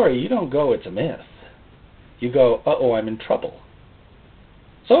meet the glory, you don't go, it's a myth. You go, uh-oh, I'm in trouble.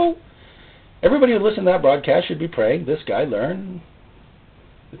 So, everybody who listens to that broadcast should be praying, this guy learned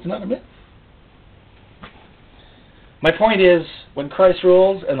it's not a myth. My point is, when Christ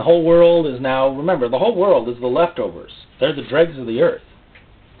rules and the whole world is now, remember, the whole world is the leftovers. They're the dregs of the earth.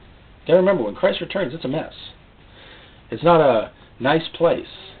 You remember, when Christ returns, it's a mess. It's not a nice place.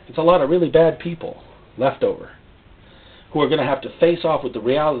 It's a lot of really bad people left over who are going to have to face off with the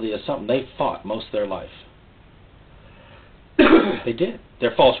reality of something they fought most of their life. They did.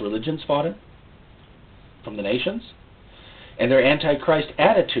 Their false religions fought him from the nations, and their antichrist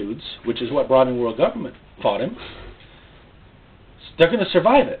attitudes, which is what brought in world government, fought him. They're going to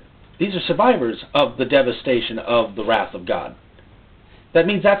survive it. These are survivors of the devastation of the wrath of God. That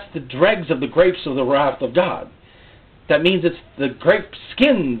means that's the dregs of the grapes of the wrath of God. That means it's the grape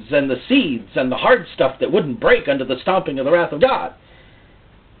skins and the seeds and the hard stuff that wouldn't break under the stomping of the wrath of God.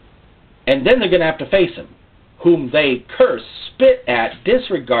 And then they're going to have to face him, whom they cursed, spit at,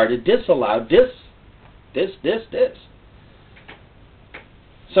 disregarded, disallowed, this.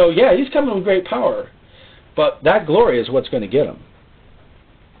 So yeah, he's coming with great power, but that glory is what's going to get him.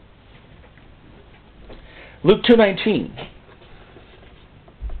 Luke 2:19.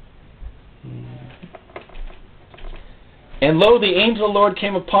 And lo, the angel of the Lord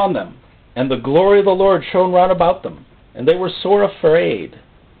came upon them, and the glory of the Lord shone round about them, and they were sore afraid.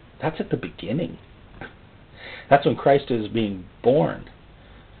 That's at the beginning. That's when Christ is being born,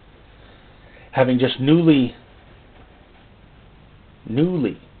 having just newly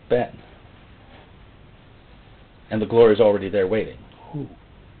been. And the glory is already there waiting. Ooh.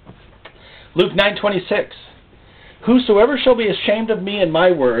 Luke 9:26. Whosoever shall be ashamed of me and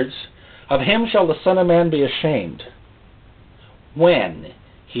my words, of him shall the Son of Man be ashamed, when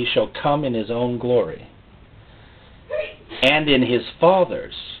he shall come in his own glory, and in his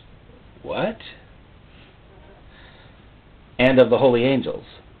Father's, what? And of the holy angels.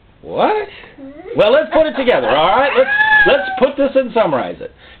 What? Well, let's put it together, all right? Let's put this and summarize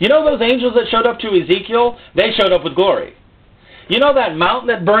it. You know those angels that showed up to Ezekiel? They showed up with glory. You know that mountain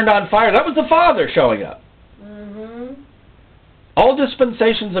that burned on fire? That was the Father showing up. Mm-hmm. All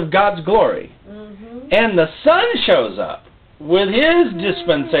dispensations of God's glory. Mm-hmm. And the Son shows up with his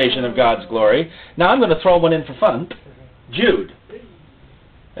dispensation of God's glory. Now I'm going to throw one in for fun. Jude.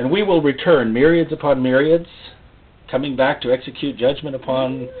 And we will return myriads upon myriads, coming back to execute judgment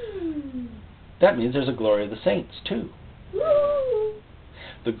upon... That means there's a glory of the saints, too.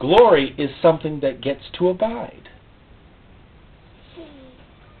 The glory is something that gets to abide.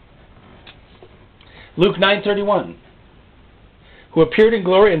 Luke 9:31. Who appeared in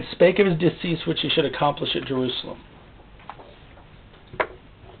glory and spake of his decease, which he should accomplish at Jerusalem.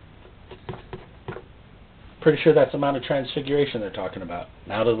 Pretty sure that's the Mount of Transfiguration they're talking about.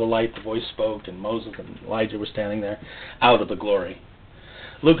 And out of the light the voice spoke, and Moses and Elijah were standing there, out of the glory.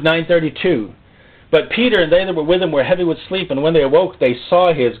 Luke 9:32. But Peter and they that were with him were heavy with sleep, and when they awoke they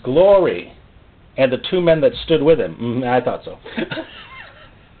saw his glory, and the two men that stood with him. I thought so.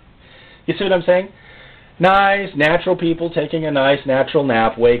 You see what I'm saying? Nice, natural people taking a nice, natural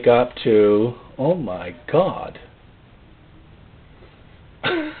nap, wake up to, oh my God.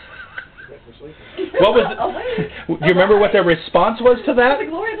 What was do you remember what their response was to that?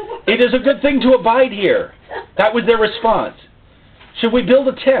 It is a good thing to abide here. That was their response. Should we build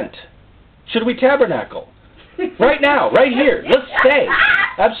a tent? Should we tabernacle? Right now, right here. Let's stay.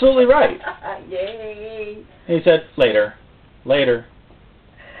 Absolutely right. Yay. He said, later. Later.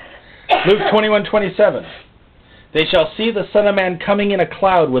 Luke 21:27. They shall see the Son of Man coming in a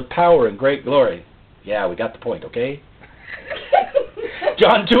cloud with power and great glory. Yeah, we got the point, okay?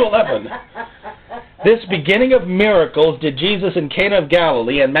 John 2:11. This beginning of miracles did Jesus in Cana of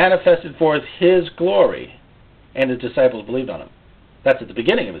Galilee, and manifested forth his glory, and his disciples believed on him. That's at the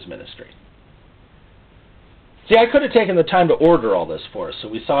beginning of his ministry. See, I could have taken the time to order all this for us, so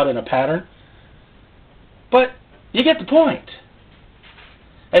we saw it in a pattern. But you get the point.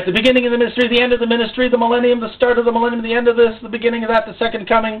 At the beginning of the ministry, the end of the ministry, the millennium, the start of the millennium, the end of this, the beginning of that, the second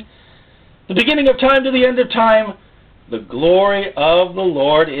coming, the beginning of time to the end of time, the glory of the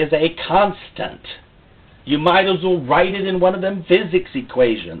Lord is a constant. You might as well write it in one of them physics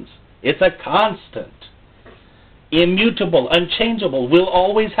equations. It's a constant. Immutable, unchangeable, will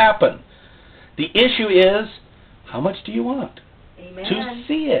always happen. The issue is, how much do you want Amen. to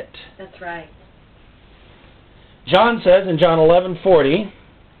see it? That's right. John says in John 11:40,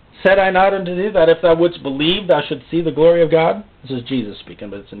 said I not unto thee that if thou wouldst believe, thou shouldst see the glory of God? This is Jesus speaking,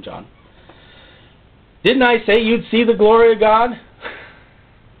 but it's in John. Didn't I say you'd see the glory of God?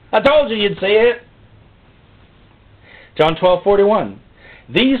 I told you you'd see it. John 12:41.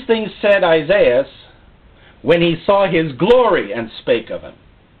 These things said Isaiah when he saw his glory and spake of him.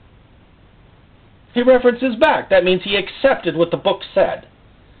 He references back. That means he accepted what the book said.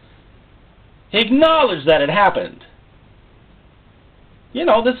 He acknowledged that it happened. You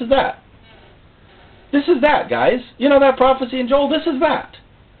know, this is that. This is that, guys. You know that prophecy in Joel? This is that.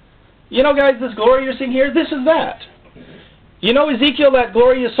 You know, guys, this glory you're seeing here? This is that. You know, Ezekiel, that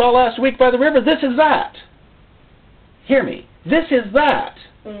glory you saw last week by the river? This is that. Hear me. This is that.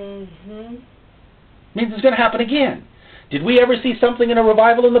 Mm-hmm. Means it's going to happen again. Did we ever see something in a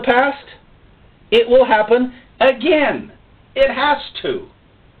revival in the past? It will happen again. It has to.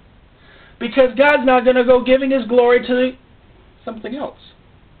 Because God's not going to go giving His glory to something else.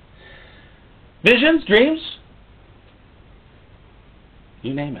 Visions, dreams,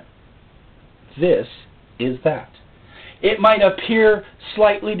 you name it. This is that. It might appear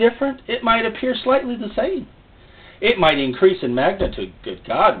slightly different. It might appear slightly the same. It might increase in magnitude. Good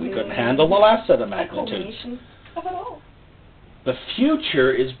God, we couldn't handle the last set of magnitudes. Of it all. The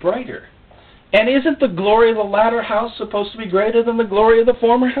future is brighter. And isn't the glory of the latter house supposed to be greater than the glory of the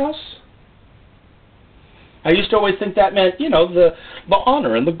former house? I used to always think that meant, you know, the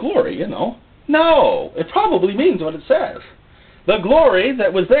honor and the glory, you know. No, it probably means what it says. The glory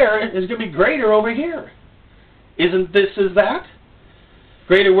that was there is going to be greater over here. Isn't this is that?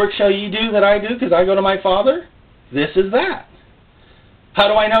 Greater work shall ye do that I do because I go to my Father? This is that. How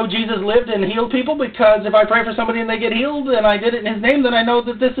do I know Jesus lived and healed people? Because if I pray for somebody and they get healed and I did it in His name, then I know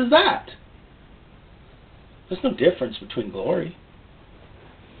that this is that. There's no difference between glory.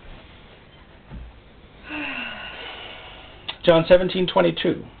 John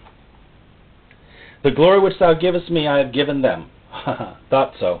 17:22. The glory which thou givest me I have given them.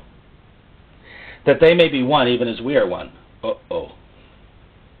 Thought so. That they may be one even as we are one. Uh-oh.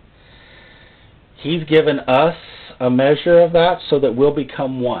 He's given us a measure of that so that we'll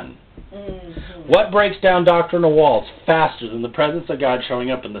become one. Mm-hmm. What breaks down doctrinal walls faster than the presence of God showing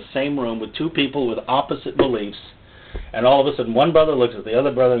up in the same room with two people with opposite beliefs, and all of a sudden one brother looks at the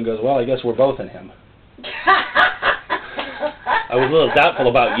other brother and goes, well, I guess we're both in Him. I was a little doubtful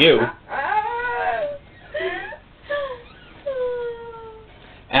about you.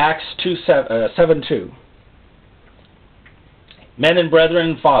 Acts 7:2. Men and brethren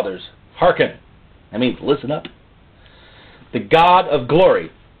and fathers, hearken. That means listen up. The God of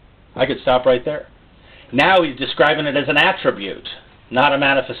glory. I could stop right there. Now he's describing it as an attribute, not a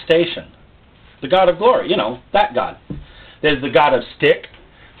manifestation. The God of glory, you know, that God. There's the God of stick.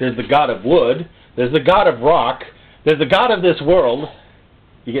 There's the God of wood. There's the God of rock. There's the God of this world.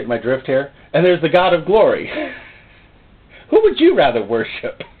 You get my drift here? And there's the God of glory. Who would you rather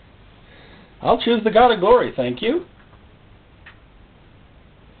worship? I'll choose the God of glory, thank you.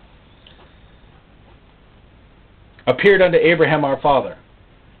 Appeared unto Abraham our father.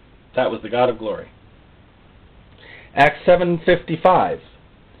 That was the God of glory. Acts 7:55.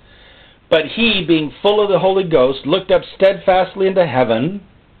 But he, being full of the Holy Ghost, looked up steadfastly into heaven,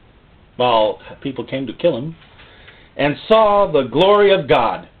 while people came to kill him, and saw the glory of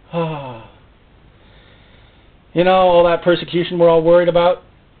God. You know, all that persecution we're all worried about?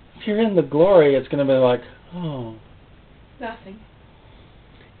 If you're in the glory, it's going to be like, oh. Nothing.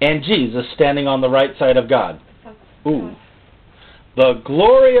 And Jesus standing on the right side of God. Ooh. The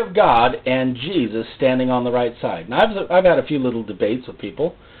glory of God and Jesus standing on the right side. Now, I've had a few little debates with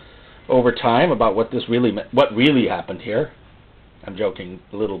people over time about what really happened here. I'm joking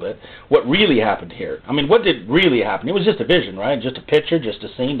a little bit. What really happened here? I mean, what did really happen? It was just a vision, right? Just a picture, just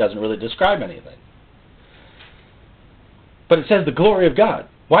a scene, doesn't really describe anything. But it says the glory of God.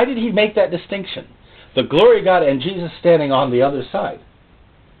 Why did he make that distinction? The glory of God and Jesus standing on the other side.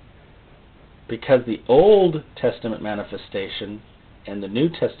 Because the Old Testament manifestation and the New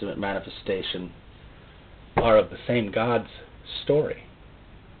Testament manifestation are of the same God's story.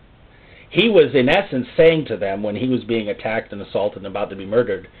 He was, in essence, saying to them when he was being attacked and assaulted and about to be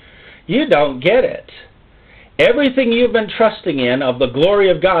murdered, you don't get it. Everything you've been trusting in of the glory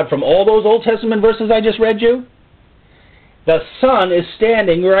of God from all those Old Testament verses I just read you, the Son is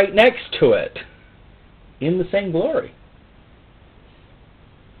standing right next to it in the same glory.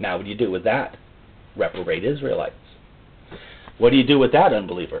 Now what do you do with that, reprobate Israelites? What do you do with that,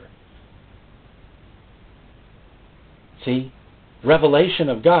 unbeliever? See, revelation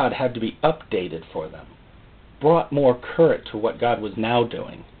of God had to be updated for them, brought more current to what God was now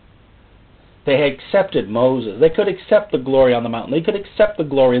doing. They had accepted Moses. They could accept the glory on the mountain. They could accept the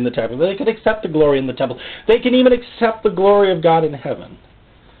glory in the tabernacle. They could accept the glory in the temple. They can even accept the glory of God in heaven.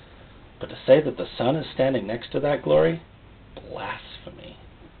 But to say that the Son is standing next to that glory, blasphemy.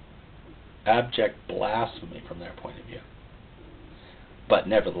 Abject blasphemy from their point of view. But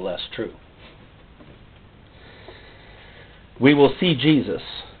nevertheless true. We will see Jesus.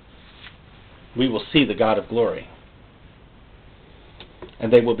 We will see the God of glory.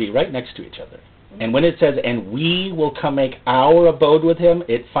 And they will be right next to each other. And when it says, and we will come make our abode with him,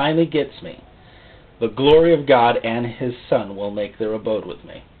 it finally gets me. The glory of God and his Son will make their abode with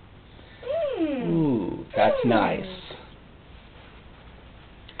me. Ooh, that's nice.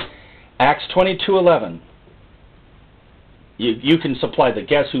 Acts 22:11. You can supply the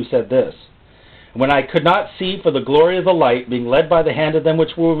guess who said this. When I could not see for the glory of the light, being led by the hand of them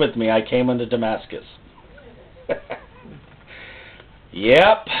which were with me, I came unto Damascus.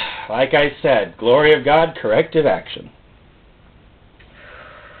 Yep, like I said, glory of God, corrective action.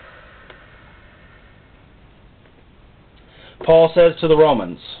 Paul says to the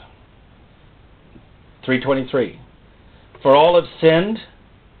Romans, 3:23, for all have sinned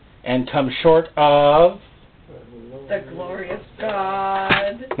and come short of the glory of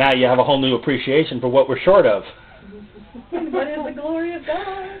God. Now you have a whole new appreciation for what we're short of. What is the glory of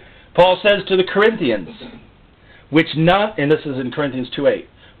God? Paul says to the Corinthians, which none, and this is in Corinthians 2:8,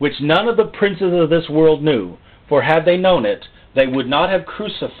 which none of the princes of this world knew, for had they known it, they would not have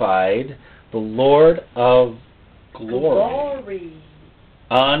crucified the Lord of glory.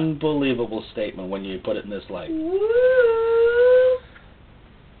 Unbelievable statement when you put it in this light. Woo!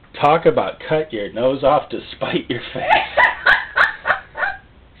 Talk about cut your nose off to spite your face.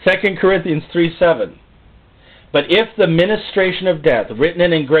 2 Corinthians 3:7. But if the ministration of death, written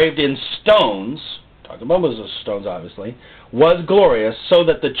and engraved in stones, talking about Moses' stones obviously, was glorious, so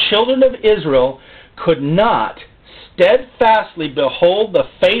that the children of Israel could not steadfastly behold the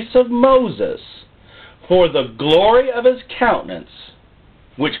face of Moses for the glory of his countenance,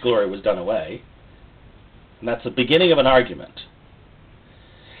 which glory was done away. And that's the beginning of an argument.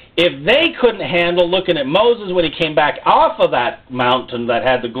 If they couldn't handle looking at Moses when he came back off of that mountain that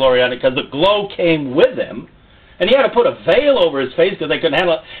had the glory on it, because the glow came with him, and he had to put a veil over his face because they couldn't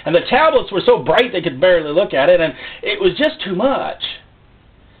handle it, and the tablets were so bright they could barely look at it, and it was just too much.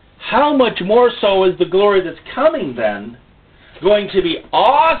 How much more so is the glory that's coming then going to be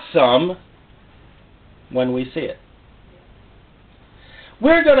awesome when we see it?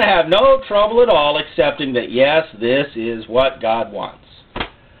 We're going to have no trouble at all accepting that, yes, this is what God wants.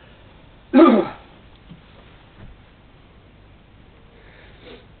 2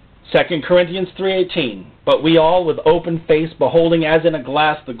 Corinthians 3:18. But we all with open face, beholding as in a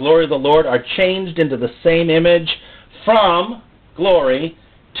glass the glory of the Lord, are changed into the same image from glory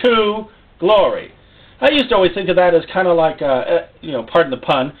to glory. I used to always think of that as kind of like, pardon the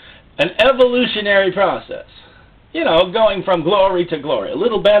pun, an evolutionary process. You know, going from glory to glory. A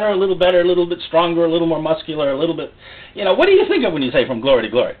little better, a little bit stronger, a little more muscular, a little bit... what do you think of when you say from glory to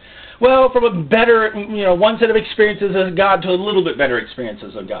glory? Well, from a better, one set of experiences of God to a little bit better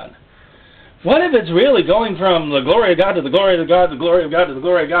experiences of God. What if it's really going from the glory of God to the glory of God, the glory of God to the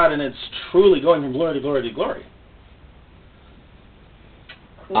glory of God, and it's truly going from glory to glory to glory?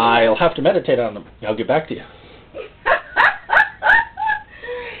 Cool. I'll have to meditate on them. I'll get back to you.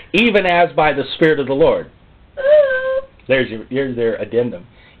 Even as by the Spirit of the Lord. There's your addendum.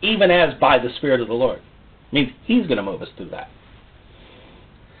 Even as by the Spirit of the Lord. Means he's going to move us through that.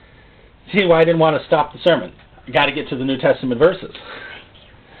 See why I didn't want to stop the sermon. I got to get to the New Testament verses.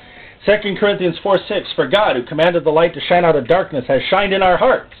 2 Corinthians 4:6, for God, who commanded the light to shine out of darkness, has shined in our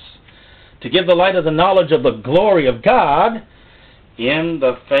hearts, to give the light of the knowledge of the glory of God in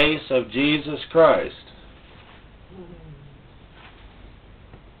the face of Jesus Christ.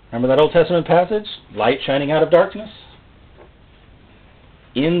 Remember that Old Testament passage? Light shining out of darkness?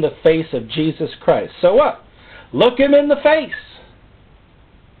 In the face of Jesus Christ. So what? Look him in the face.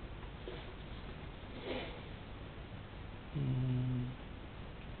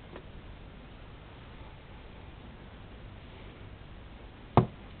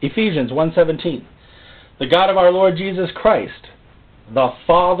 Ephesians 1:17. The God of our Lord Jesus Christ, the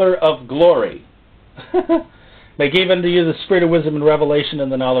Father of glory, may give unto you the spirit of wisdom and revelation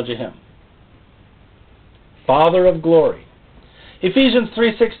and the knowledge of Him. Father of glory. Ephesians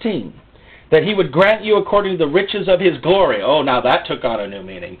 3:16. That He would grant you according to the riches of His glory. Oh, now that took on a new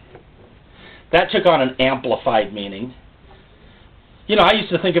meaning. That took on an amplified meaning. You know, I used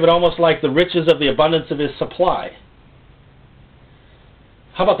to think of it almost like the riches of the abundance of His supply.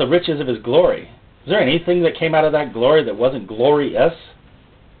 How about the riches of His glory? Is there anything that came out of that glory that wasn't glorious?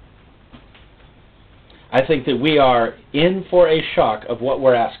 I think that we are in for a shock of what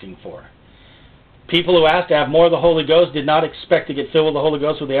we're asking for. People who asked to have more of the Holy Ghost did not expect to get filled with the Holy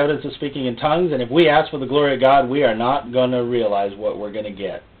Ghost with the evidence of speaking in tongues, and if we ask for the glory of God, we are not going to realize what we're going to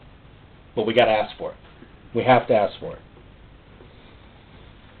get. But we got to ask for it. We have to ask for it.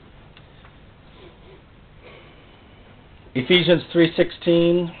 Ephesians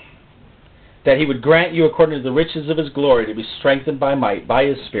 3:16, that He would grant you according to the riches of His glory to be strengthened by might, by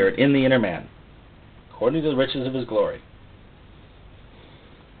His Spirit, in the inner man, according to the riches of His glory.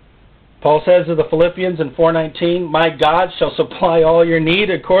 Paul says to the Philippians in 4:19, my God shall supply all your need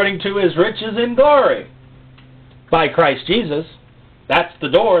according to His riches in glory. By Christ Jesus. That's the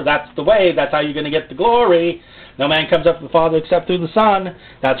door, that's the way, that's how you're going to get the glory. No man comes up to the Father except through the Son.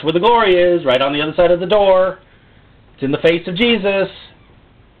 That's where the glory is, right on the other side of the door. It's in the face of Jesus.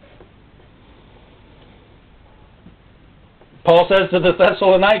 Paul says to the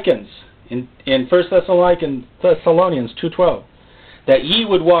Thessalonians in 1 Thessalonians 2:12, that ye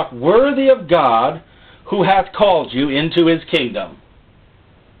would walk worthy of God who hath called you into His kingdom.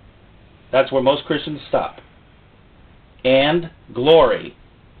 That's where most Christians stop. And glory.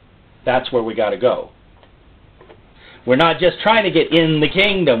 That's where we got to go. We're not just trying to get in the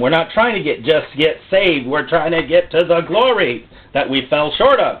kingdom. We're not trying to just get saved. We're trying to get to the glory that we fell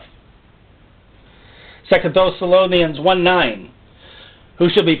short of. 2 Thessalonians 1:9, who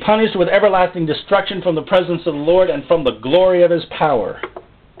shall be punished with everlasting destruction from the presence of the Lord and from the glory of His power.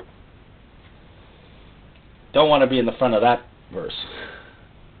 Don't want to be in the front of that verse.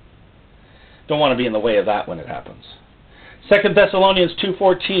 Don't want to be in the way of that when it happens. 2 Thessalonians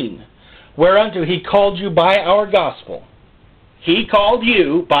 2:14, whereunto He called you by our gospel. He called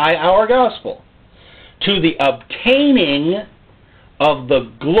you by our gospel to the obtaining of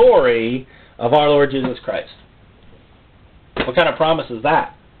the glory of our Lord Jesus Christ. What kind of promise is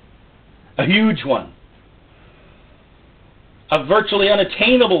that? A huge one. A virtually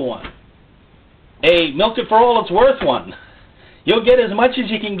unattainable one. A milk it for all it's worth one. You'll get as much as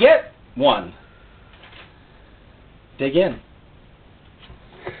you can get one. Dig in.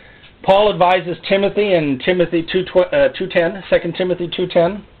 Paul advises Timothy in Timothy 2:10, 2 Timothy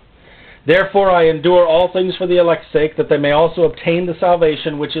 2:10, therefore I endure all things for the elect's sake, that they may also obtain the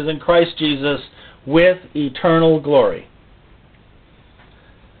salvation which is in Christ Jesus with eternal glory.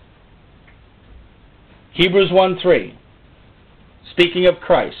 Hebrews 1:3, speaking of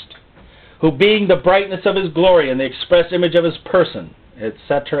Christ, who being the brightness of His glory and the express image of His person,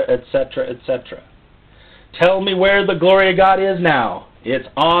 etc., etc., etc. Tell me where the glory of God is now. It's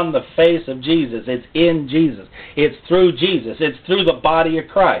on the face of Jesus. It's in Jesus. It's through Jesus. It's through the body of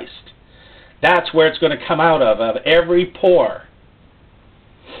Christ. That's where it's going to come out of every pore.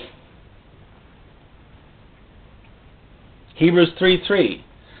 Hebrews 3:3,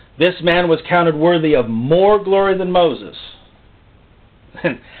 this man was counted worthy of more glory than Moses.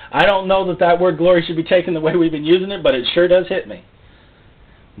 I don't know that word glory should be taken the way we've been using it, but it sure does hit me.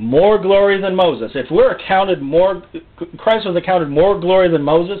 More glory than Moses. If we're accounted more, Christ was accounted more glory than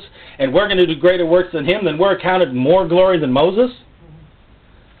Moses, and we're going to do greater works than Him, then we're accounted more glory than Moses.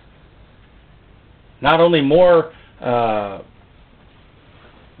 Not only more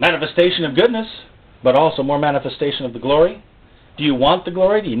manifestation of goodness, but also more manifestation of the glory. Do you want the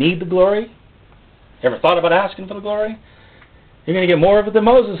glory? Do you need the glory? Ever thought about asking for the glory? You're going to get more of it than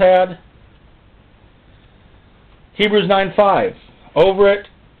Moses had. Hebrews 9:5. Over it,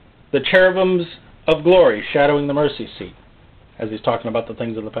 the cherubims of glory shadowing the mercy seat, as he's talking about the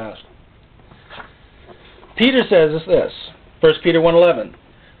things of the past. Peter says this, 1 Peter 1:11,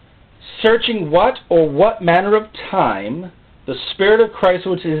 searching what manner of time the Spirit of Christ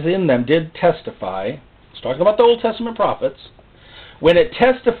which is in them did testify, he's talking about the Old Testament prophets, when it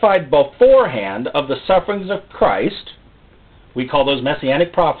testified beforehand of the sufferings of Christ, we call those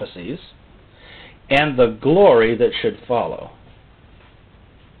messianic prophecies, and the glory that should follow.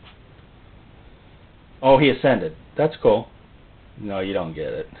 Oh, He ascended. That's cool. No, you don't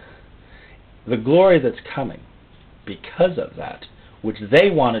get it. The glory that's coming because of that which they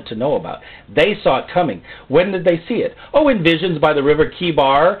wanted to know about. They saw it coming. When did they see it? Oh, in visions by the river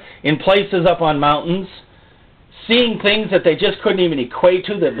Kibar, in places up on mountains, seeing things that they just couldn't even equate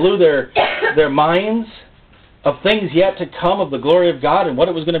to, that blew their minds, of things yet to come, of the glory of God and what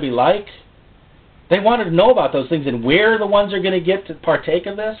it was going to be like. They wanted to know about those things, and where the ones are going to get to partake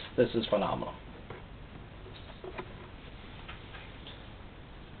of this. This is phenomenal.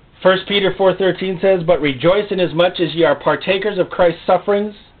 1 Peter 4:13 says, "But rejoice inasmuch as ye are partakers of Christ's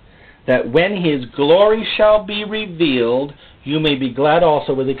sufferings, that when his glory shall be revealed, you may be glad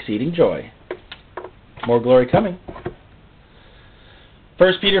also with exceeding joy." More glory coming.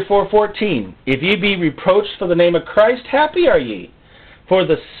 1 Peter 4:14, "If ye be reproached for the name of Christ, happy are ye, for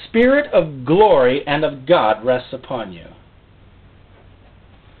the Spirit of glory and of God rests upon you."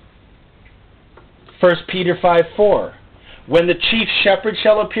 1 Peter 5:4, "When the chief shepherd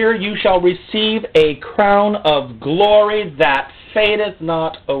shall appear, you shall receive a crown of glory that fadeth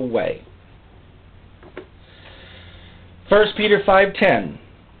not away." 1 Peter 5:10,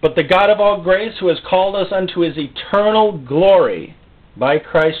 "But the God of all grace, who has called us unto his eternal glory by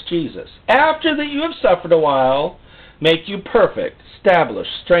Christ Jesus, after that you have suffered a while, make you perfect, establish,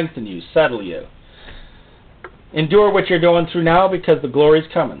 strengthen you, settle you." Endure what you're going through now, because the glory's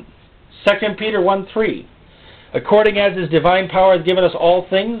coming. 2 Peter 1:3, "According as his divine power hath given us all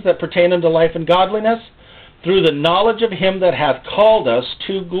things that pertain unto life and godliness, through the knowledge of him that hath called us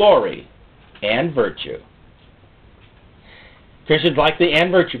to glory and virtue." Christians like the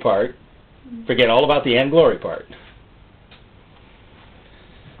and virtue part, forget all about the and glory part.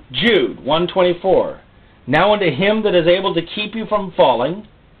 Jude 1:24, "Now unto him that is able to keep you from falling,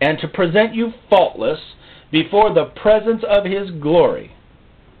 and to present you faultless before the presence of his glory."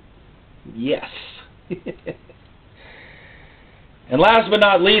 Yes. And last but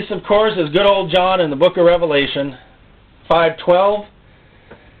not least, of course, is good old John in the book of Revelation 5:12,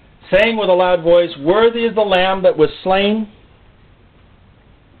 saying with a loud voice, "Worthy is the Lamb that was slain,"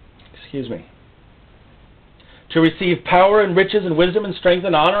 "to receive power and riches and wisdom and strength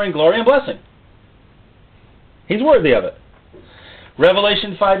and honor and glory and blessing." He's worthy of it.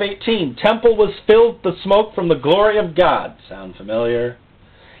 Revelation 5:18, "Temple was filled with the smoke from the glory of God." Sound familiar?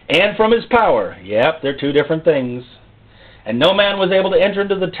 "And from his power." Yep, they're two different things. "And no man was able to enter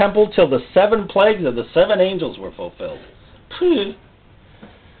into the temple till the 7 plagues of the 7 angels were fulfilled."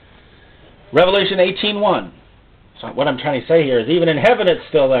 Revelation 18:1. So what I'm trying to say here is even in heaven it's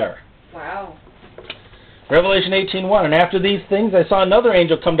still there. Wow. Revelation 18:1, "And after these things I saw another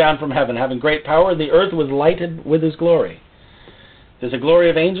angel come down from heaven, having great power, and the earth was lighted with his glory." There's a glory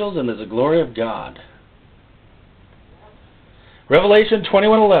of angels and there's a glory of God. Revelation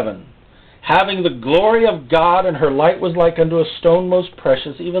 21:11, "Having the glory of God, and her light was like unto a stone most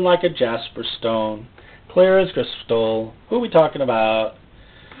precious, even like a jasper stone, clear as crystal." Who are we talking about?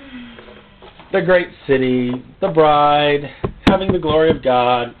 The great city, the bride, having the glory of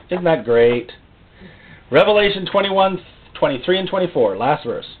God. Isn't that great? Revelation 21:23 and 24, last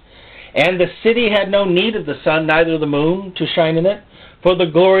verse. "And the city had no need of the sun, neither of the moon, to shine in it, for the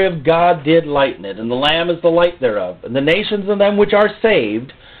glory of God did lighten it, and the Lamb is the light thereof. And the nations of them which are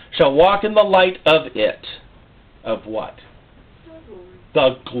saved shall walk in the light of it." Of what?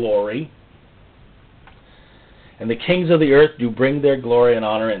 The glory. "And the kings of the earth do bring their glory and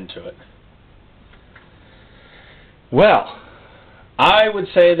honor into it." Well, I would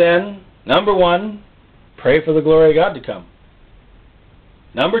say then, number 1, pray for the glory of God to come.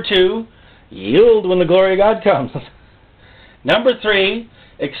 Number 2, yield when the glory of God comes. Number 3,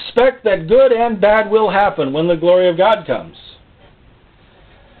 expect that good and bad will happen when the glory of God comes.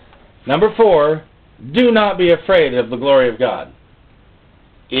 Number 4, do not be afraid of the glory of God.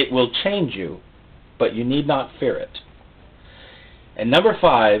 It will change you, but you need not fear it. And number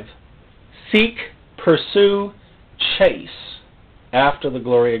 5, seek, pursue, chase after the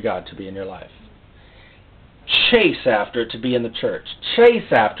glory of God to be in your life. Chase after it to be in the church.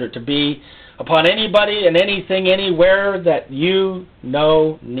 Chase after it to be upon anybody and anything anywhere that you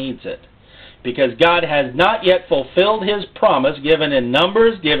know needs it. Because God has not yet fulfilled his promise given in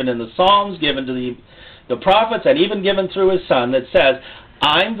Numbers, given in the Psalms, given to the prophets, and even given through his Son, that says,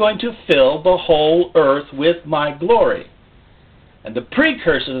 "I'm going to fill the whole earth with my glory." And the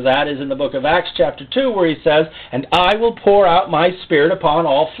precursor to that is in the book of Acts chapter 2, where he says, "And I will pour out my Spirit upon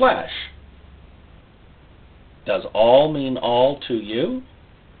all flesh." Does all mean all to you?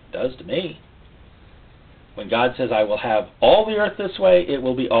 It does to me. When God says, "I will have all the earth this way," it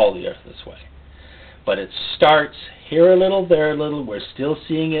will be all the earth this way. But it starts here a little, there a little. We're still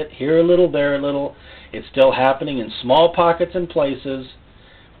seeing it here a little, there a little. It's still happening in small pockets and places.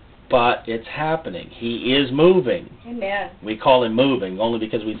 but it's happening. He is moving. Amen. We call him moving only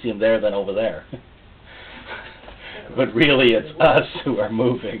because we see him there than over there. But really it's us who are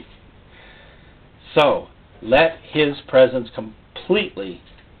moving. So, let his presence completely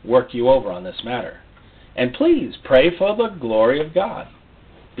work you over on this matter. And please, pray for the glory of God.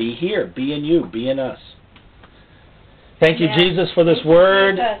 Be here, be in you, be in us. Thank you, Jesus, for this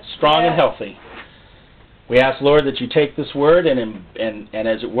word, strong and healthy. We ask, Lord, that you take this word and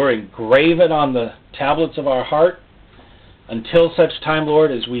as it were, engrave it on the tablets of our heart until such time,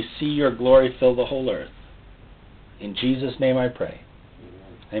 Lord, as we see your glory fill the whole earth. In Jesus' name I pray.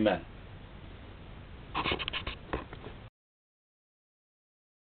 Amen.